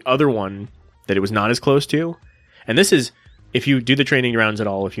example, the other one that it was not as close to, and this is... If you do the training rounds at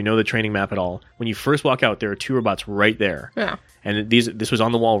all, if you know the training map at all, when you first walk out, there are 2 robots right there. Yeah. And this was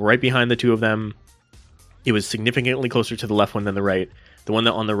on the wall right behind the 2 of them. It was significantly closer to the left one than the right. The one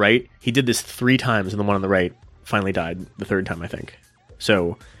that on the right, he did this 3 times, and the one on the right finally died the 3rd time, I think.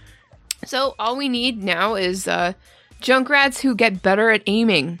 So all we need now is Junkrats who get better at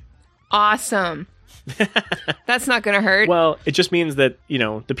aiming. Awesome. That's not going to hurt. well, it just means that,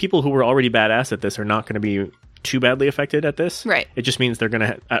 the people who were already badass at this are not going to be too badly affected at this. Right. It just means they're going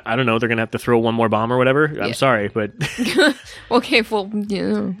to, I don't know, they're going to have to throw one more bomb or whatever. Yeah. I'm sorry, but... Okay, well,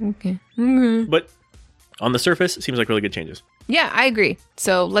 yeah, okay. But on the surface, it seems like really good changes. Yeah, I agree.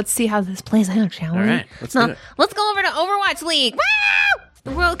 So let's see how this plays out, shall we? All right, let's do it. Let's go over to Overwatch League. Woo!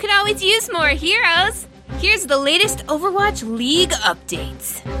 The world could always use more heroes. Here's the latest Overwatch League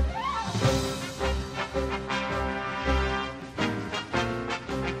updates.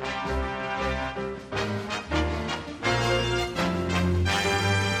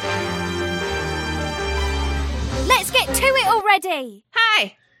 Let's get to it already!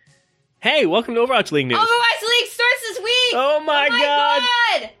 Hi. Hey, welcome to Overwatch League News. Overwatch League starts this week. Oh my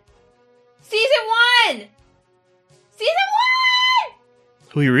God. Season 1. Season 1.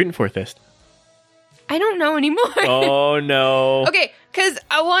 Who are you rooting for, Thist? I don't know anymore. Oh, no. Okay, because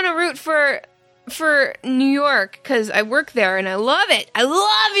I want to root for New York because I work there and I love it. I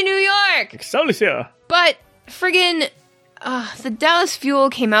love New York. Excelsior. But friggin' the Dallas Fuel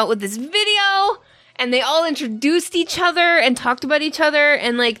came out with this video and they all introduced each other and talked about each other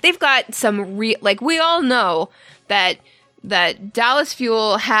and like they've got some like we all know that Dallas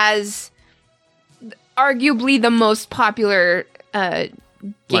Fuel has arguably the most popular game.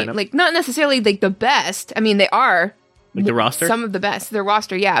 Lineup. Like not necessarily like the best. I mean they are Like the roster? some of the best. Their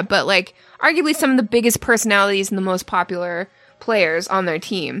roster, yeah, but like arguably some of the biggest personalities and the most popular players on their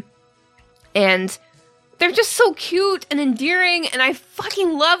team. And they're just so cute and endearing, and I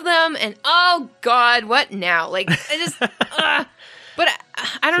fucking love them. And oh god, what now? Like I just, but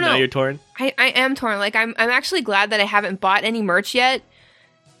I don't know. Now you're torn? I am torn. Like I'm actually glad that I haven't bought any merch yet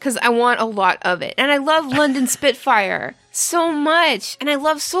because I want a lot of it. And I love London Spitfire so much, and I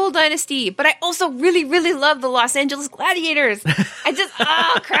love Soul Dynasty, but I also really, really love the Los Angeles Gladiators. I just,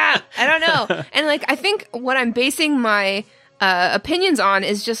 oh crap, I don't know. And like I think what I'm basing my opinions on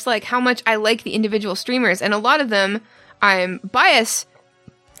is just like how much I like the individual streamers, and a lot of them I'm biased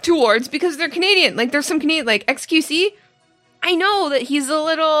towards because they're Canadian. Like there's some Canadian, like XQC. I know that he's a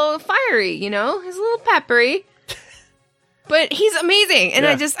little fiery, he's a little peppery, but he's amazing, and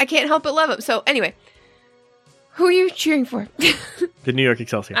Yeah. I can't help but love him. So anyway, who are you cheering for? The New York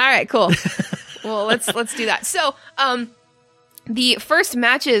Excelsior. All right, cool. Well, let's do that. So, the first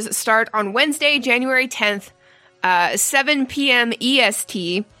matches start on Wednesday, January 10th. 7 p.m.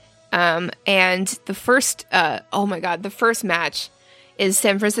 EST, and the first, the first match is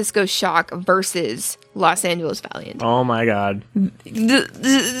San Francisco Shock versus Los Angeles Valiant. Oh my god. Like,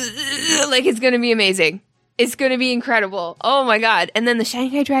 it's gonna be amazing. It's gonna be incredible. Oh my god. And then the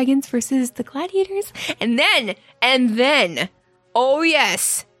Shanghai Dragons versus the Gladiators, and then, oh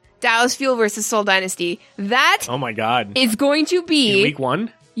yes, Dallas Fuel versus Soul Dynasty. That Oh my god. is going to be, In week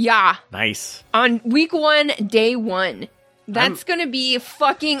 1? yeah, Nice. on week 1, day 1. That's gonna be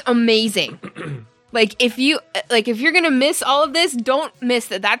fucking amazing. Like if you're going to miss all of this, don't miss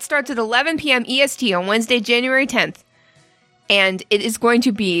that. That starts at 11 p.m. EST on Wednesday, January 10th. And it is going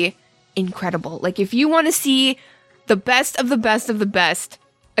to be incredible. Like if you want to see the best of the best of the best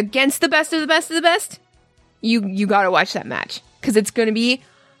against the best of the best of the best, you got to watch that match cuz it's going to be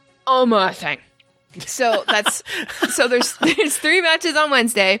amazing. So there's 3 matches on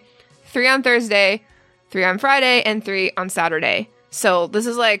Wednesday, 3 on Thursday, 3 on Friday, and 3 on Saturday. So this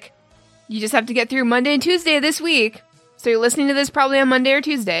is like, you just have to get through Monday and Tuesday this week. So you're listening to this probably on Monday or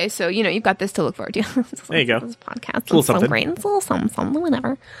Tuesday. So, you've got this to look forward to. There you go. This podcast. It's a little something. Great. It's a little something,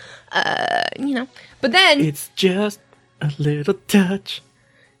 whatever. But then... It's just a little touch.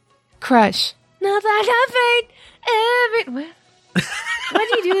 Crush. Not that I fade everywhere. Why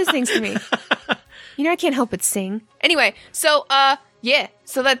do you do these things to me? I can't help but sing. Anyway, so, yeah.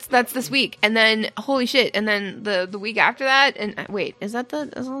 So that's this week. And then, holy shit. And then the week after that, and wait, is that the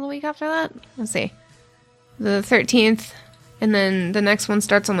week after that? Let's see. The 13th, and then the next one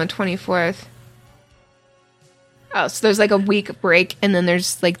starts on the 24th. Oh, so there's like a week break, and then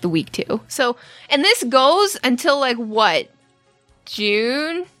there's like the week 2. So, and this goes until like what?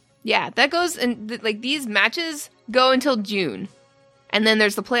 June? Yeah, that goes, and like these matches go until June. And then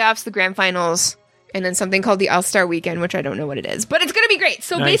there's the playoffs, the grand finals, and then something called the All-Star Weekend, which I don't know what it is. But it's going to be great.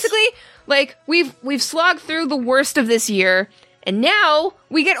 So Nice. basically, like, we've slogged through the worst of this year, and now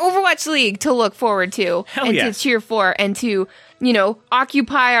we get Overwatch League to look forward to Hell and yes. to cheer for and to,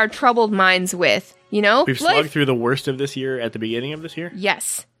 occupy our troubled minds with, We've slogged through the worst of this year at the beginning of this year.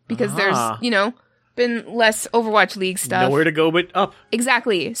 Yes, because Ah. there's, been less Overwatch League stuff. Nowhere to go but up.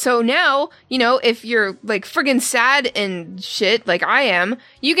 Exactly. So now, if you're like friggin' sad and shit, like I am,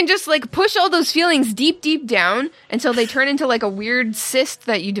 you can just like push all those feelings deep, deep down until they turn into like a weird cyst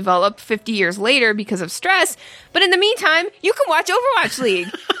that you develop 50 years later because of stress. But in the meantime, you can watch Overwatch League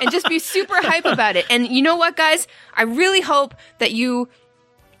and just be super hype about it. And you know what, guys? I really hope that you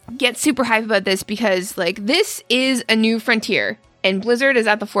get super hype about this because like this is a new frontier. And Blizzard is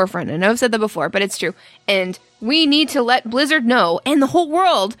at the forefront. I know I've said that before, but it's true. And we need to let Blizzard know, and the whole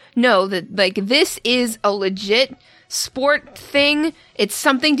world know, that, like, this is a legit sport thing. It's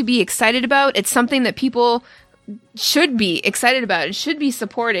something to be excited about. It's something that people should be excited about and should be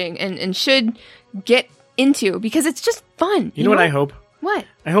supporting and should get into because it's just fun. You know what I hope? What?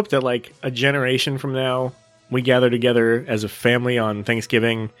 I hope that, like, a generation from now, we gather together as a family on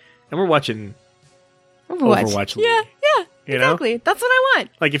Thanksgiving, and we're watching Overwatch League. Yeah, You know? exactly. That's what I want.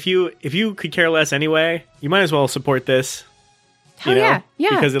 Like, if you could care less anyway, you might as well support this. Hell yeah,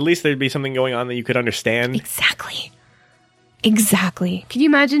 yeah. Because at least there'd be something going on that you could understand. Exactly. Can you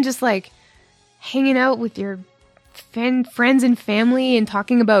imagine just like hanging out with your friends and family and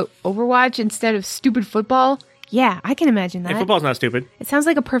talking about Overwatch instead of stupid football? Yeah, I can imagine that. Hey, football's not stupid. It sounds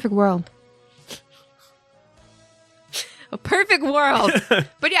like a perfect world. A perfect world.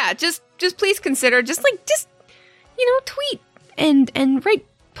 But yeah, just please consider, tweet and write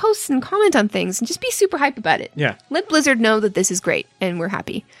posts and comment on things and just be super hype about it. Yeah. Let Blizzard know that this is great and we're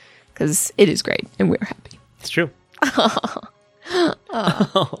happy because it is great and we're happy. It's true. I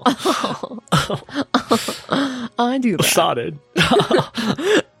do that. Sodded.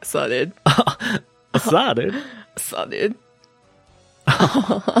 Sodded. Sodded. Sodded.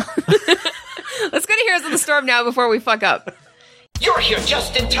 Let's go to Heroes of the Storm now before we fuck up. You're here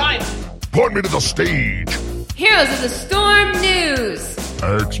just in time. Point me to the stage. Heroes of the Storm news.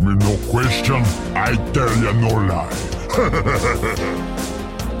 Ask me no question, I tell you no lie.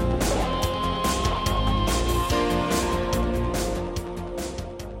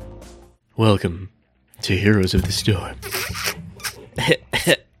 Welcome to Heroes of the Storm.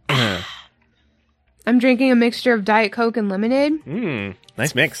 I'm drinking a mixture of Diet Coke and lemonade.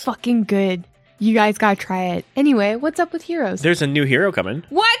 Nice mix. Fucking good. You guys gotta try it. Anyway, what's up with Heroes? There's a new hero coming.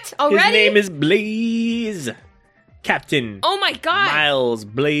 What? Already? His name is Blaze. Captain Oh my god. Miles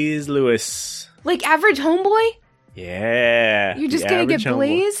Blaze Lewis. Like average homeboy? Yeah. You're just the gonna get average homeboy.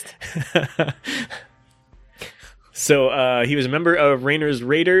 blazed? So he was a member of Rainer's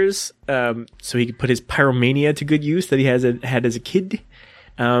Raiders, so he could put his pyromania to good use that he had as a kid.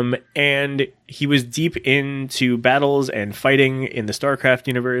 And he was deep into battles and fighting in the StarCraft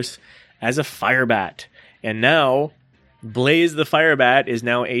universe as a Firebat. And now, Blaze the Firebat is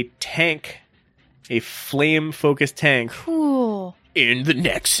now a tank, a flame-focused tank Cool. in the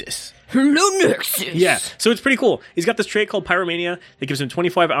Nexus. Hello, Nexus. Yeah, so it's pretty cool. He's got this trait called Pyromania that gives him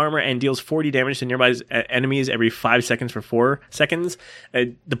 25 armor and deals 40 damage to nearby enemies every 5 seconds for 4 seconds.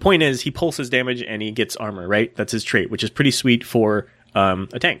 The point is, he pulses damage and he gets armor, right? That's his trait, which is pretty sweet for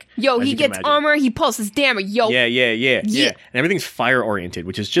a tank. Yo, as he you can gets imagine. armor, he pulses damage. Yo, Yeah. Yeah. And everything's fire oriented,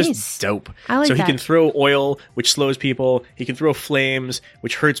 which is just Nice. dope. I like so he that. can throw oil, which slows people. He can throw flames,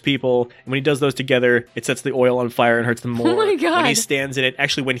 which hurts people. And when he does those together, it sets the oil on fire and hurts them more. Oh my God. When he stands in it,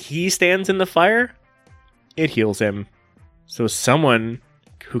 actually, when he stands in the fire, it heals him. So someone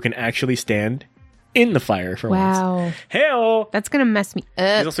who can actually stand in the fire for once. wow, Hey-o! that's gonna mess me He's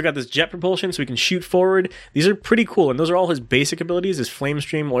up. also got this jet propulsion, so he can shoot forward. These are pretty cool, and those are all his basic abilities: is flame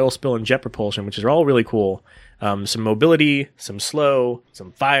stream, oil spill, and jet propulsion, which is all really cool. Some mobility, some slow,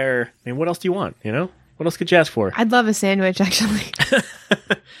 some fire. I mean, what else do you want? You know, what else could you ask for? I'd love a sandwich, actually.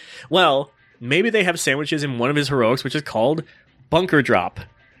 Well, maybe they have sandwiches in one of his heroics, which is called Bunker Drop.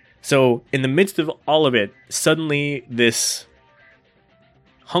 So, in the midst of all of it, suddenly this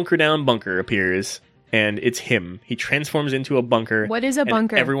hunker down bunker appears, and it's him. He transforms into a bunker. What is a and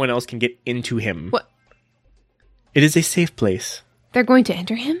bunker? Everyone else can get into him. What? It is a safe place. They're going to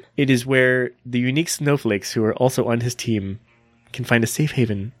enter him? It is where the unique snowflakes who are also on his team can find a safe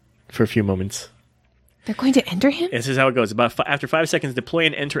haven for a few moments. They're going to enter him? This is how it goes. After 5 seconds, deploy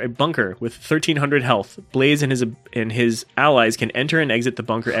and enter a bunker with 1,300 health. Blaze and his allies can enter and exit the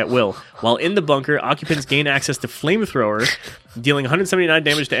bunker at will. While in the bunker, occupants gain access to flamethrower, dealing 179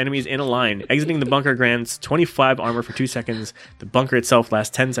 damage to enemies in a line. Exiting the bunker grants 25 armor for 2 seconds. The bunker itself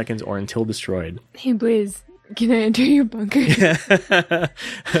lasts 10 seconds or until destroyed. Hey, Blaze, can I enter your bunker? I'm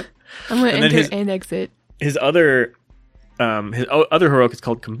going to then enter and exit. His other heroic is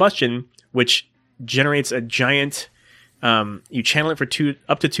called Combustion, which generates a giant. You channel it for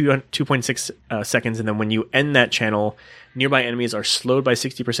up to 2.6 seconds, and then when you end that channel, nearby enemies are slowed by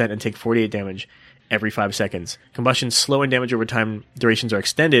 60% and take 48 damage every 5 seconds. Combustion's slow and damage over time durations are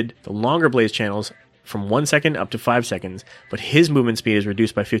extended. The longer Blaze channels from 1 second up to 5 seconds, but his movement speed is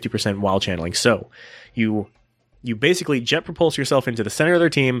reduced by 50% while channeling. So you basically jet propulse yourself into the center of their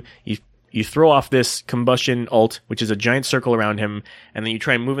team. You throw off this combustion ult, which is a giant circle around him, and then you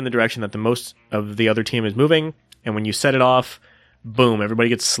try and move in the direction that the most of the other team is moving. And when you set it off, boom, everybody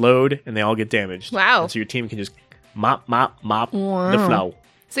gets slowed and they all get damaged. Wow. And so your team can just mop Wow. the flow.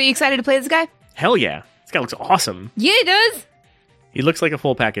 So you excited to play this guy? Hell yeah. This guy looks awesome. Yeah, it does. He looks like a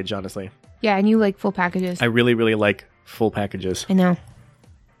full package, honestly. Yeah, and you like full packages. I really, really like full packages. I know.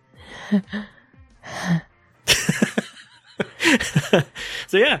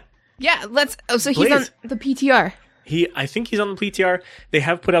 So yeah. Yeah, let's... Oh, so he's on Blaze. the PTR. I think he's on the PTR. They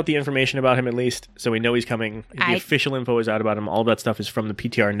have put out the information about him at least, so we know he's coming. The official info is out about him. All that stuff is from the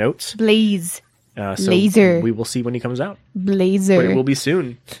PTR notes. Blaze. So Laser. we will see when he comes out. Blazer. But it will be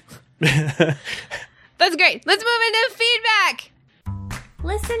soon. That's great. Let's move into feedback.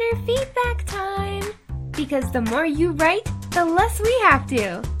 Listener feedback time. Because the more you write, the less we have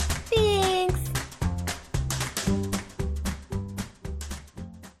to. Thanks.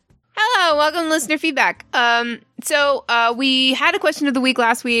 Hello, welcome to listener feedback. So we had a question of the week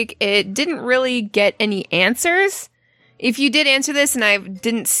last week. It didn't really get any answers. If you did answer this and I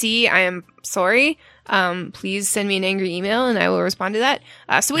didn't see, I am sorry. Please send me an angry email and I will respond to that.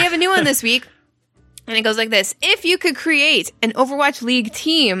 So we have a new one this week. And it goes like this. If you could create an Overwatch League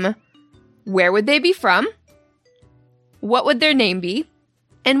team, where would they be from? What would their name be?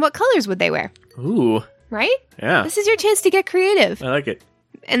 And what colors would they wear? Ooh. Right? Yeah. This is your chance to get creative. I like it.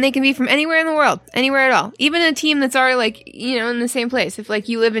 And they can be from anywhere in the world, anywhere at all. Even a team that's already like, in the same place. If like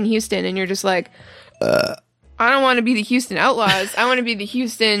you live in Houston and you're just like, I don't want to be the Houston Outlaws. I want to be the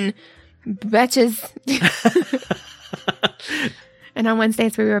Houston Betches. And on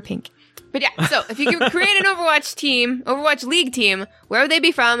Wednesdays we wear pink. But yeah, so if you could create an Overwatch League team, where would they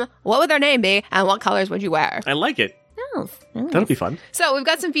be from? What would their name be? And what colors would you wear? I like it. Nice. That'll be fun. So we've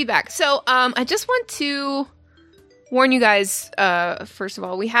got some feedback. So I just want to warn you guys, first of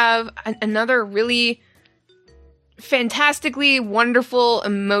all, we have another really fantastically wonderful,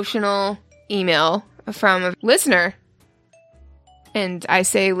 emotional email from a listener. And I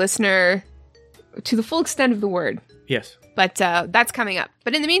say listener to the full extent of the word. Yes. But that's coming up.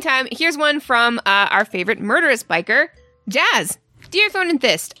 But in the meantime, here's one from our favorite murderous biker, Jazz. Dear Thorn and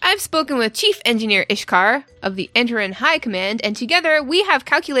Fist, I've spoken with Chief Engineer Ishkar of the Enterin High Command, and together we have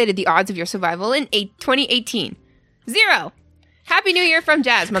calculated the odds of your survival in 2018. 0. Happy New Year from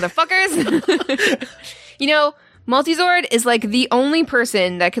Jazz, motherfuckers. Multizord is like the only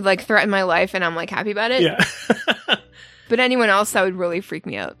person that could like threaten my life, and I'm like happy about it. Yeah. But anyone else, that would really freak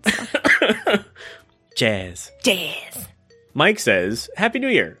me out. So. Jazz. Jazz. Mike says, Happy New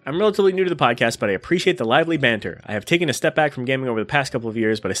Year. I'm relatively new to the podcast, but I appreciate the lively banter. I have taken a step back from gaming over the past couple of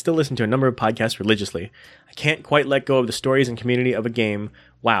years, but I still listen to a number of podcasts religiously. I can't quite let go of the stories and community of a game,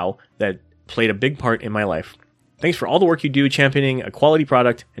 WoW, that played a big part in my life. Thanks for all the work you do championing a quality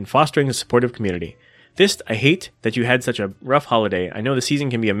product and fostering a supportive community. Fist, I hate that you had such a rough holiday. I know the season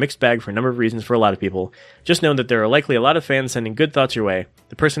can be a mixed bag for a number of reasons for a lot of people. Just know that there are likely a lot of fans sending good thoughts your way.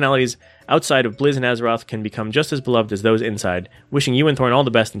 The personalities outside of Blizz and Azeroth can become just as beloved as those inside. Wishing you and Thorn all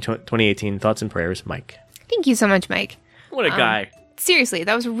the best in 2018. Thoughts and prayers, Mike. Thank you so much, Mike. What a guy. Seriously,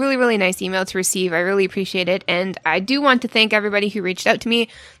 that was a really, really nice email to receive. I really appreciate it. And I do want to thank everybody who reached out to me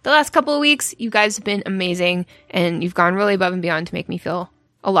the last couple of weeks. You guys have been amazing, and you've gone really above and beyond to make me feel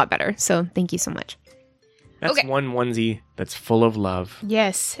a lot better. So thank you so much. That's okay. One onesie that's full of love.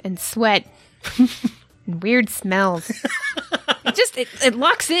 Yes, and sweat. And weird smells. It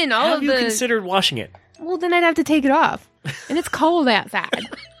locks in all Have you considered washing it? Well, then I'd have to take it off. And it's cold outside.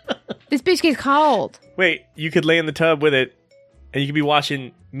 This bitch gets cold. Wait, you could lay in the tub with it, and you could be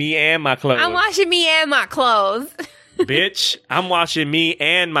washing me and my clothes. I'm washing me and my clothes. Bitch, I'm washing me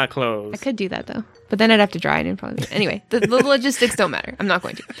and my clothes. I could do that, though. But then I'd have to dry it and probably... Anyway, the logistics don't matter. I'm not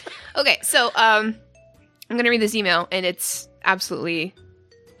going to. Okay, so, I'm going to read this email, and it's absolutely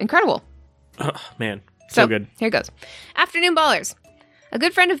incredible. Oh, man. So good. Here it goes. Afternoon Ballers. A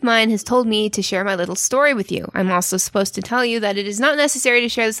good friend of mine has told me to share my little story with you. I'm also supposed to tell you that it is not necessary to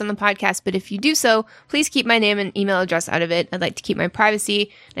share this on the podcast, but if you do so, please keep my name and email address out of it. I'd like to keep my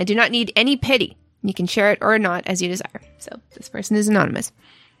privacy, and I do not need any pity. You can share it or not as you desire. So this person is anonymous.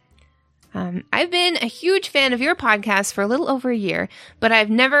 I've been a huge fan of your podcast for a little over a year, but I've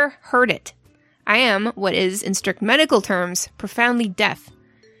never heard it. I am, what is, in strict medical terms, profoundly deaf.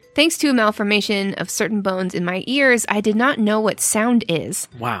 Thanks to a malformation of certain bones in my ears, I did not know what sound is.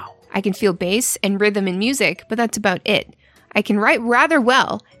 Wow. I can feel bass and rhythm in music, but that's about it. I can write rather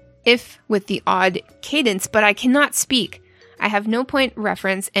well, if with the odd cadence, but I cannot speak. I have no point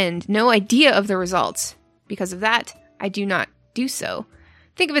reference and no idea of the results. Because of that, I do not do so.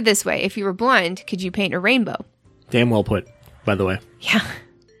 Think of it this way. If you were blind, could you paint a rainbow? Damn well put, by the way. Yeah.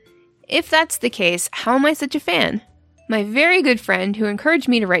 If that's the case, how am I such a fan? My very good friend who encouraged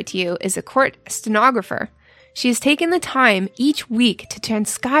me to write to you is a court stenographer. She has taken the time each week to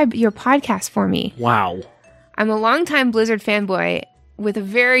transcribe your podcast for me. Wow. I'm a longtime Blizzard fanboy with a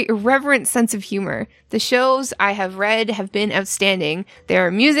very irreverent sense of humor. The shows I have read have been outstanding. They are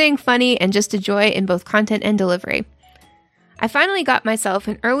amusing, funny, and just a joy in both content and delivery. I finally got myself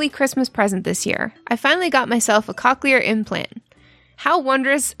an early Christmas present this year. I finally got myself a cochlear implant. How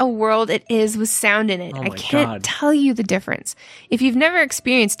wondrous a world it is with sound in it. Oh I can't tell you the difference. If you've never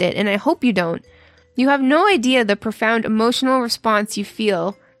experienced it, and I hope you don't, you have no idea the profound emotional response you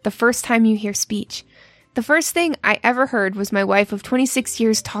feel the first time you hear speech. The first thing I ever heard was my wife of 26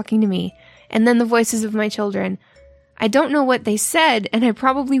 years talking to me, and then the voices of my children. I don't know what they said, and I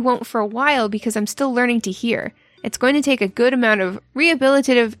probably won't for a while because I'm still learning to hear. It's going to take a good amount of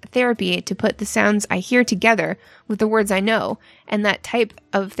rehabilitative therapy to put the sounds I hear together with the words I know, and that type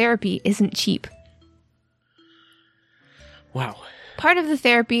of therapy isn't cheap. Wow. Part of the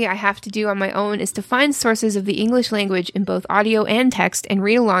therapy I have to do on my own is to find sources of the English language in both audio and text and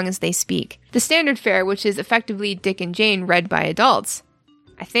read along as they speak. The standard fare, which is effectively Dick and Jane read by adults,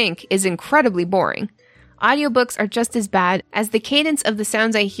 I think, is incredibly boring. Audiobooks are just as bad, as the cadence of the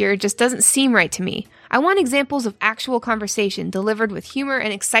sounds I hear just doesn't seem right to me. I want examples of actual conversation delivered with humor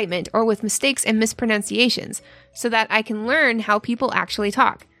and excitement or with mistakes and mispronunciations, so that I can learn how people actually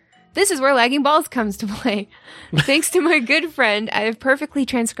talk. This is where Lagging Balls comes to play. Thanks to my good friend, I have perfectly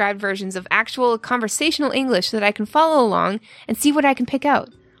transcribed versions of actual conversational English that I can follow along and see what I can pick out.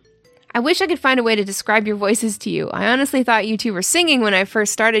 I wish I could find a way to describe your voices to you. I honestly thought you two were singing when I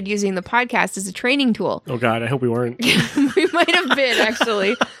first started using the podcast as a training tool. Oh God, I hope we weren't. We might have been,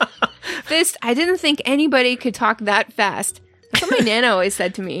 actually. Fist, I didn't think anybody could talk that fast. That's what my Nana always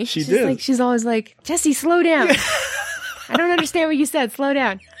said to me. She's always like, Jesse, slow down. I don't understand what you said. Slow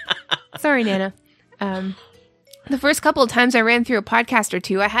down. Sorry, Nana. The first couple of times I ran through a podcast or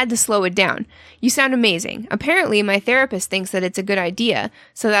two, I had to slow it down. You sound amazing. Apparently, my therapist thinks that it's a good idea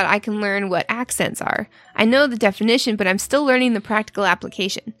so that I can learn what accents are. I know the definition, but I'm still learning the practical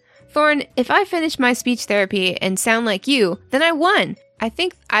application. Thorn, if I finish my speech therapy and sound like you, then I won. I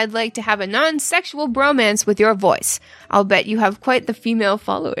think I'd like to have a non-sexual bromance with your voice. I'll bet you have quite the female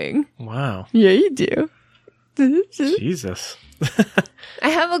following. Wow. Yeah, you do. Jesus. I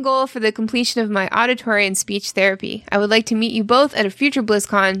have a goal for the completion of my auditory and speech therapy. I would like to meet you both at a future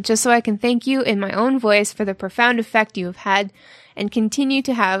BlizzCon just so I can thank you in my own voice for the profound effect you have had and continue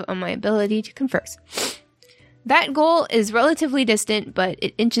to have on my ability to converse. That goal is relatively distant, but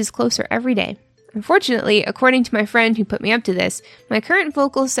it inches closer every day. Unfortunately, according to my friend who put me up to this, my current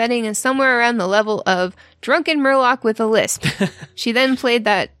vocal setting is somewhere around the level of Drunken Murloc with a lisp. She then played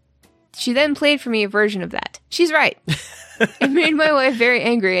that She then played for me a version of that. She's right. It made my wife very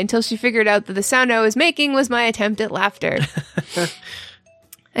angry until she figured out that the sound I was making was my attempt at laughter.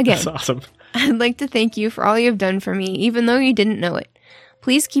 Again, That's awesome. I'd like to thank you for all you have done for me, even though you didn't know it.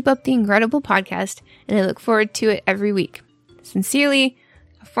 Please keep up the incredible podcast, and I look forward to it every week. Sincerely,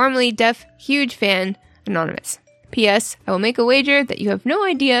 a formerly deaf, huge fan, Anonymous. P.S. I will make a wager that you have no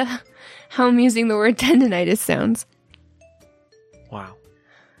idea how amusing the word tendinitis sounds. Wow.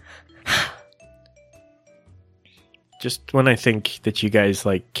 Just when I think that you guys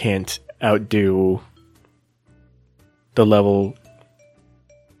like can't outdo the level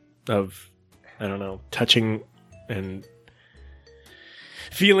of, I don't know, touching and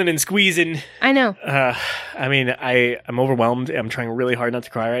feeling and squeezing. I know. I mean, I'm overwhelmed. I'm trying really hard not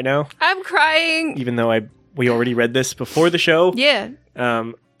to cry right now, I'm crying. even though we already read this before the show. Yeah.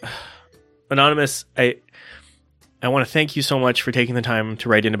 Anonymous, I want to thank you so much for taking the time to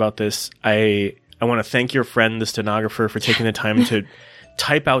write in about this. I want to thank your friend, the stenographer, for taking the time to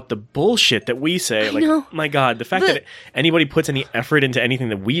type out the bullshit that we say. I know. My God, the fact that anybody puts any effort into anything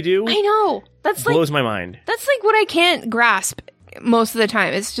that we do I know. That's like blows my mind. That's like what I can't grasp most of the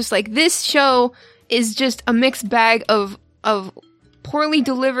time. It's just like this show is just a mixed bag of poorly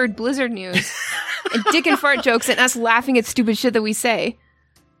delivered Blizzard news and dick and fart jokes and us laughing at stupid shit that we say.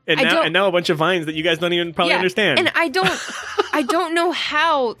 And now a bunch of vines that you guys don't even probably understand. And I don't know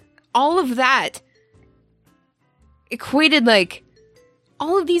how all of that equated like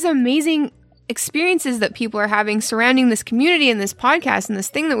all of these amazing experiences that people are having surrounding this community and this podcast and this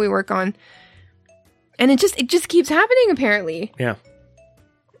thing that we work on. And it just keeps happening apparently. Yeah.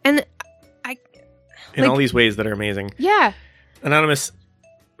 And in all these ways that are amazing. Yeah. Anonymous,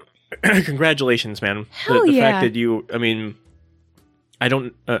 congratulations, man. Hell the yeah. fact that you, I mean,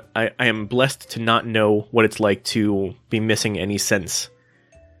 I am blessed to not know what it's like to be missing any sense.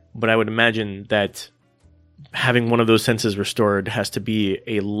 But I would imagine that having one of those senses restored has to be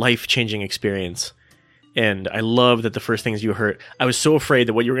a life-changing experience. And I love that the first things you heard, I was so afraid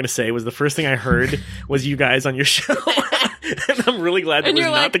that what you were going to say was the first thing I heard was you guys on your show. And I'm really glad that And was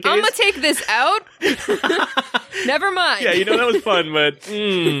you're not like, the case. I'm going to take this out. Never mind. Yeah, that was fun, but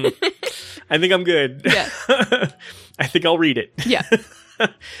I think I'm good. Yeah. I think I'll read it. Yeah.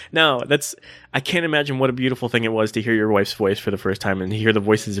 No, I can't imagine what a beautiful thing it was to hear your wife's voice for the first time and to hear the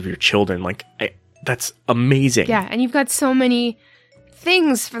voices of your children. Like, that's amazing. Yeah, and you've got so many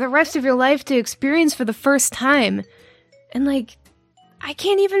things for the rest of your life to experience for the first time. And like, I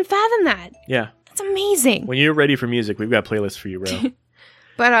can't even fathom that. Yeah. That's amazing. When you're ready for music, we've got playlists for you, bro.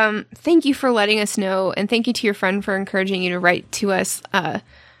 But thank you for letting us know, and thank you to your friend for encouraging you to write to us.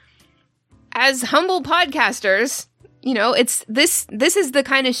 As humble podcasters, it's this is the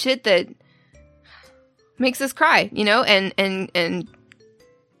kind of shit that makes us cry, and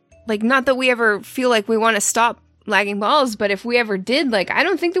like, not that we ever feel like we want to stop lagging balls, but if we ever did, like, I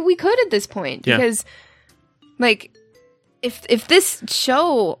don't think that we could at this point. Yeah. Because like, if this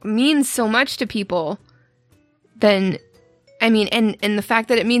show means so much to people, then I mean, and the fact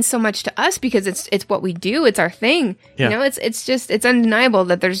that it means so much to us because it's what we do, it's our thing. Yeah. It's undeniable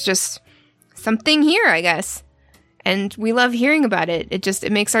that there's just something here, I guess. And we love hearing about it.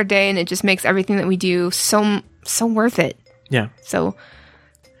 It makes our day, and it just makes everything that we do so worth it. Yeah. So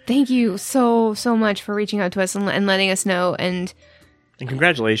thank you so much for reaching out to us and letting us know, and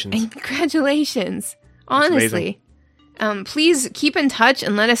congratulations. And congratulations. Honestly. Please keep in touch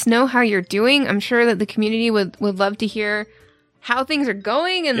and let us know how you're doing. I'm sure that the community would love to hear how things are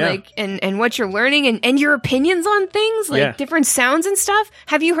going and and what you're learning and your opinions on things, like different sounds and stuff.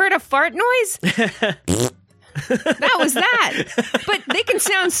 Have you heard a fart noise? That was that. But they can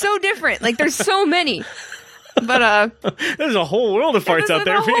sound so different. Like, there's so many. But there's a whole world of farts out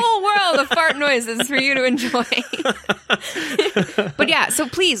there. There's a whole world of fart noises for you to enjoy. But yeah, so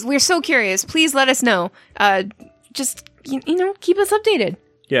please, we're so curious. Please let us know. Just keep us updated.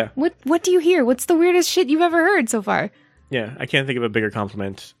 Yeah. What do you hear? What's the weirdest shit you've ever heard so far? Yeah, I can't think of a bigger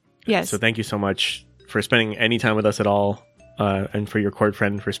compliment. Yes. So thank you so much for spending any time with us at all, and for your court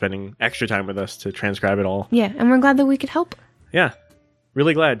friend for spending extra time with us to transcribe it all. Yeah, and we're glad that we could help. Yeah,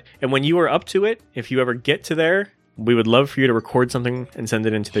 really glad. And when you are up to it, if you ever get to there, we would love for you to record something and send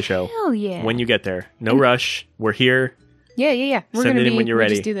it into the show. Hell yeah. When you get there. No rush. We're here. Yeah. Send it in when you're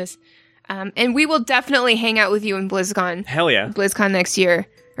ready. Just do this. And we will definitely hang out with you in BlizzCon. Hell yeah. BlizzCon next year.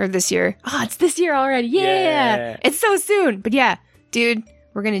 Or this year. Oh, it's this year already. Yeah. It's so soon. But yeah, dude,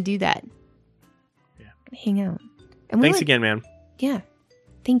 we're going to do that. Yeah. Hang out. And thanks again, man. Yeah.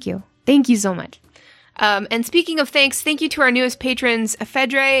 Thank you. Thank you so much. And speaking of thanks, thank you to our newest patrons,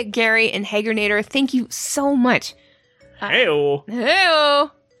 Ephedre, Gary, and Hagernator. Thank you so much. Hey-o.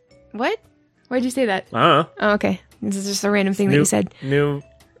 Hey-o. What? Why'd you say that? I don't know. Oh, okay. This is just a random thing that you said. New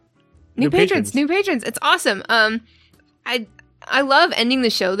patrons. New patrons. It's awesome. I love ending the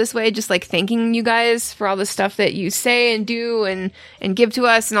show this way, just like thanking you guys for all the stuff that you say and do and give to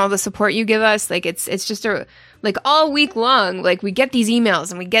us and all the support you give us. Like it's just like all week long, like we get these emails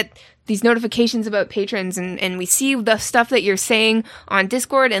and we get these notifications about patrons and we see the stuff that you're saying on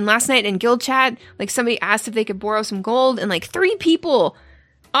Discord. And last night in guild chat, like somebody asked if they could borrow some gold and like 3 people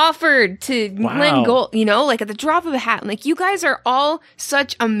offered to lend gold, you know, like at the drop of a hat. And like you guys are all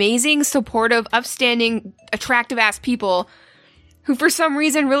such amazing, supportive, upstanding, attractive ass people who for some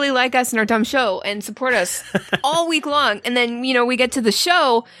reason really like us and our dumb show and support us all week long. And then, you know, we get to the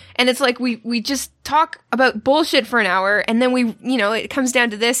show and it's like we just talk about bullshit for an hour and then we, you know, it comes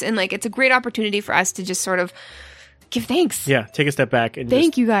down to this and like it's a great opportunity for us to just sort of give thanks. Yeah, take a step back and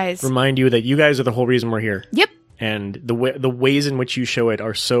thank you guys. Remind you that you guys are the whole reason we're here. Yep. And the ways in which you show it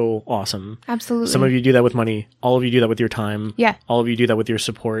are so awesome. Absolutely. Some of you do that with money. All of you do that with your time. Yeah. All of you do that with your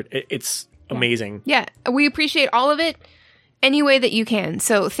support. It's amazing. Yeah. We appreciate all of it. Any way that you can.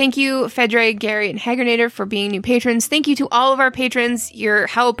 So thank you, Fedre, Gary, and Hagernator for being new patrons. Thank you to all of our patrons. Your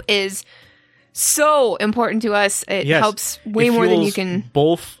help is so important to us. It helps way more than you can.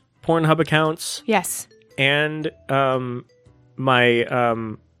 Both Pornhub accounts. Yes. And my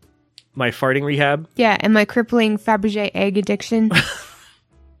farting rehab. Yeah, and my crippling Fabergé egg addiction.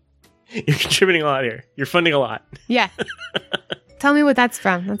 You're contributing a lot here. You're funding a lot. Yeah. Tell me what that's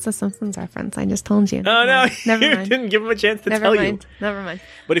from. That's a Simpsons reference. I just told you. Oh, no. Never You mind. didn't give him a chance to tell you. Never mind.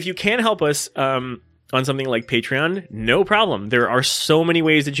 But if you can help us on something like Patreon, no problem. There are so many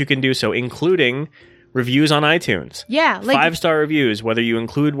ways that you can do so, including reviews on iTunes. Yeah. Like 5-star reviews, whether you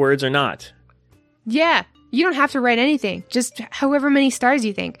include words or not. Yeah. You don't have to write anything. Just however many stars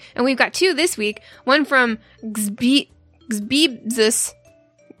you think. And we've got 2 this week. One from Xbeezus.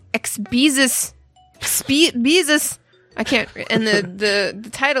 I can't. And the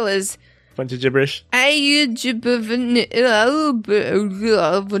title is Bunch of gibberish. 5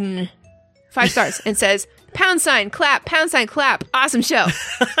 stars and says #clap, #clap. Awesome show.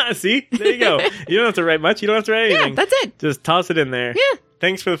 See? There you go. You don't have to write much. You don't have to write anything. Yeah, that's it. Just toss it in there. Yeah.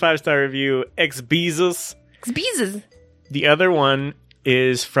 Thanks for the 5-star review, Xbeezus. Xbeezus. The other one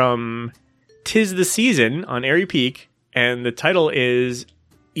is from 'Tis the Season on Airy Peak, and the title is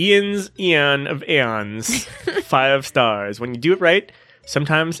Ian's Eon of Aeons. 5 stars. When you do it right,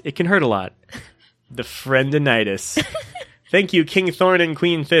 sometimes it can hurt a lot. The Friendinitis. Thank you, King Thorn and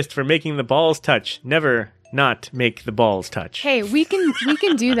Queen Fist, for making the balls touch. Never not make the balls touch. Hey, we can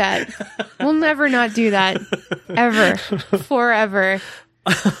do that. We'll never not do that. Ever. Forever.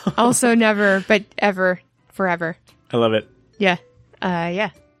 Also never, but ever. Forever. I love it. Yeah. Yeah.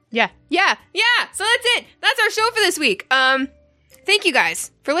 So that's it. That's our show for this week. Thank you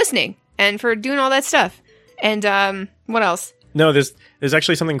guys for listening and for doing all that stuff. And what else? No, there's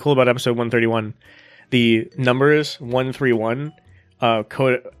actually something cool about episode 131. The numbers 131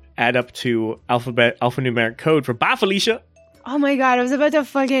 code add up to alphanumeric code for Bye Felicia. Oh my god, I was about to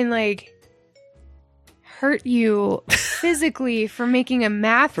fucking hurt you physically for making a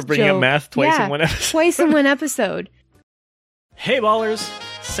math for bringing joke. up math twice in one episode. Twice in one episode. Hey ballers,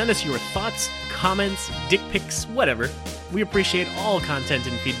 send us your thoughts, comments, dick pics, whatever. We appreciate all content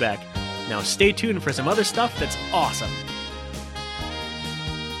and feedback. Now stay tuned for some other stuff that's awesome.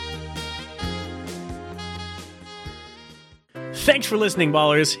 Thanks for listening,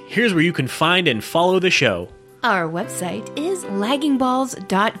 ballers. Here's where you can find and follow the show. Our website is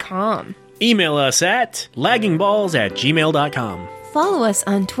laggingballs.com. Email us at laggingballs@gmail.com. Follow us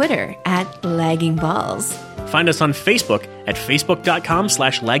on Twitter at laggingballs. Find us on Facebook at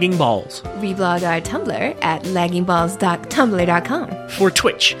facebook.com/laggingballs. Reblog our Tumblr at laggingballs.tumblr.com. For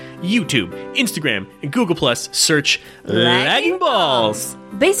Twitch, YouTube, Instagram, and Google+, search Lagging Balls.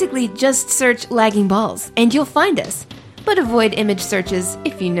 Basically, just search Lagging Balls, and you'll find us. But avoid image searches,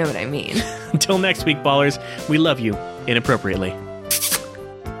 if you know what I mean. Until next week, ballers, we love you inappropriately.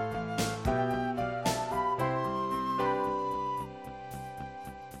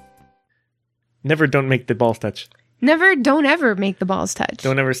 Never don't make the balls touch. Don't ever make the balls touch.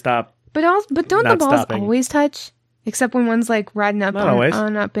 Don't ever stop. But don't the Not balls stopping. always touch? Except when one's riding up Not always.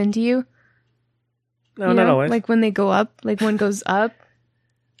 on up into you. No, You not know? always. Like when they go up, one goes up.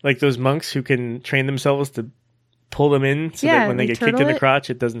 Like those monks who can train themselves to pull them in so that when they get kicked in turtle the it. crotch,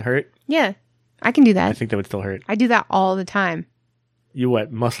 it doesn't hurt. Yeah, I can do I that. think that would still hurt. I do that all the time. You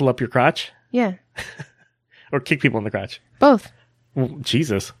what, muscle up your crotch? Yeah, Or kick people in the crotch? both. Well,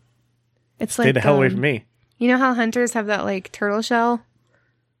 Jesus. It's Stay the hell away from me. You know how hunters have that turtle shell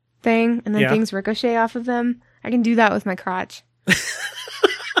thing, and then Yeah. things ricochet off of them? I can do that with my crotch.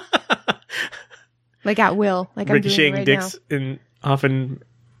 Like at will. Like I'm doing ricocheting it right dicks and often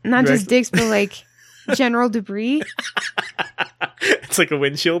now. Not just direct- dicks, but like general debris. It's like a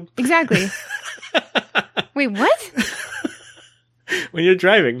windshield. Exactly. Wait, what? When you're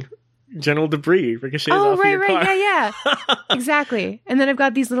driving, general debris ricochets Oh, off right, of your car. yeah. Exactly. And then I've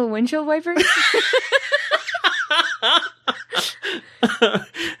got these little windshield wipers.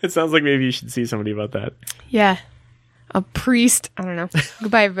 It sounds like maybe you should see somebody about that. Yeah. A priest. I don't know.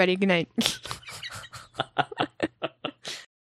 Goodbye, everybody. Good night.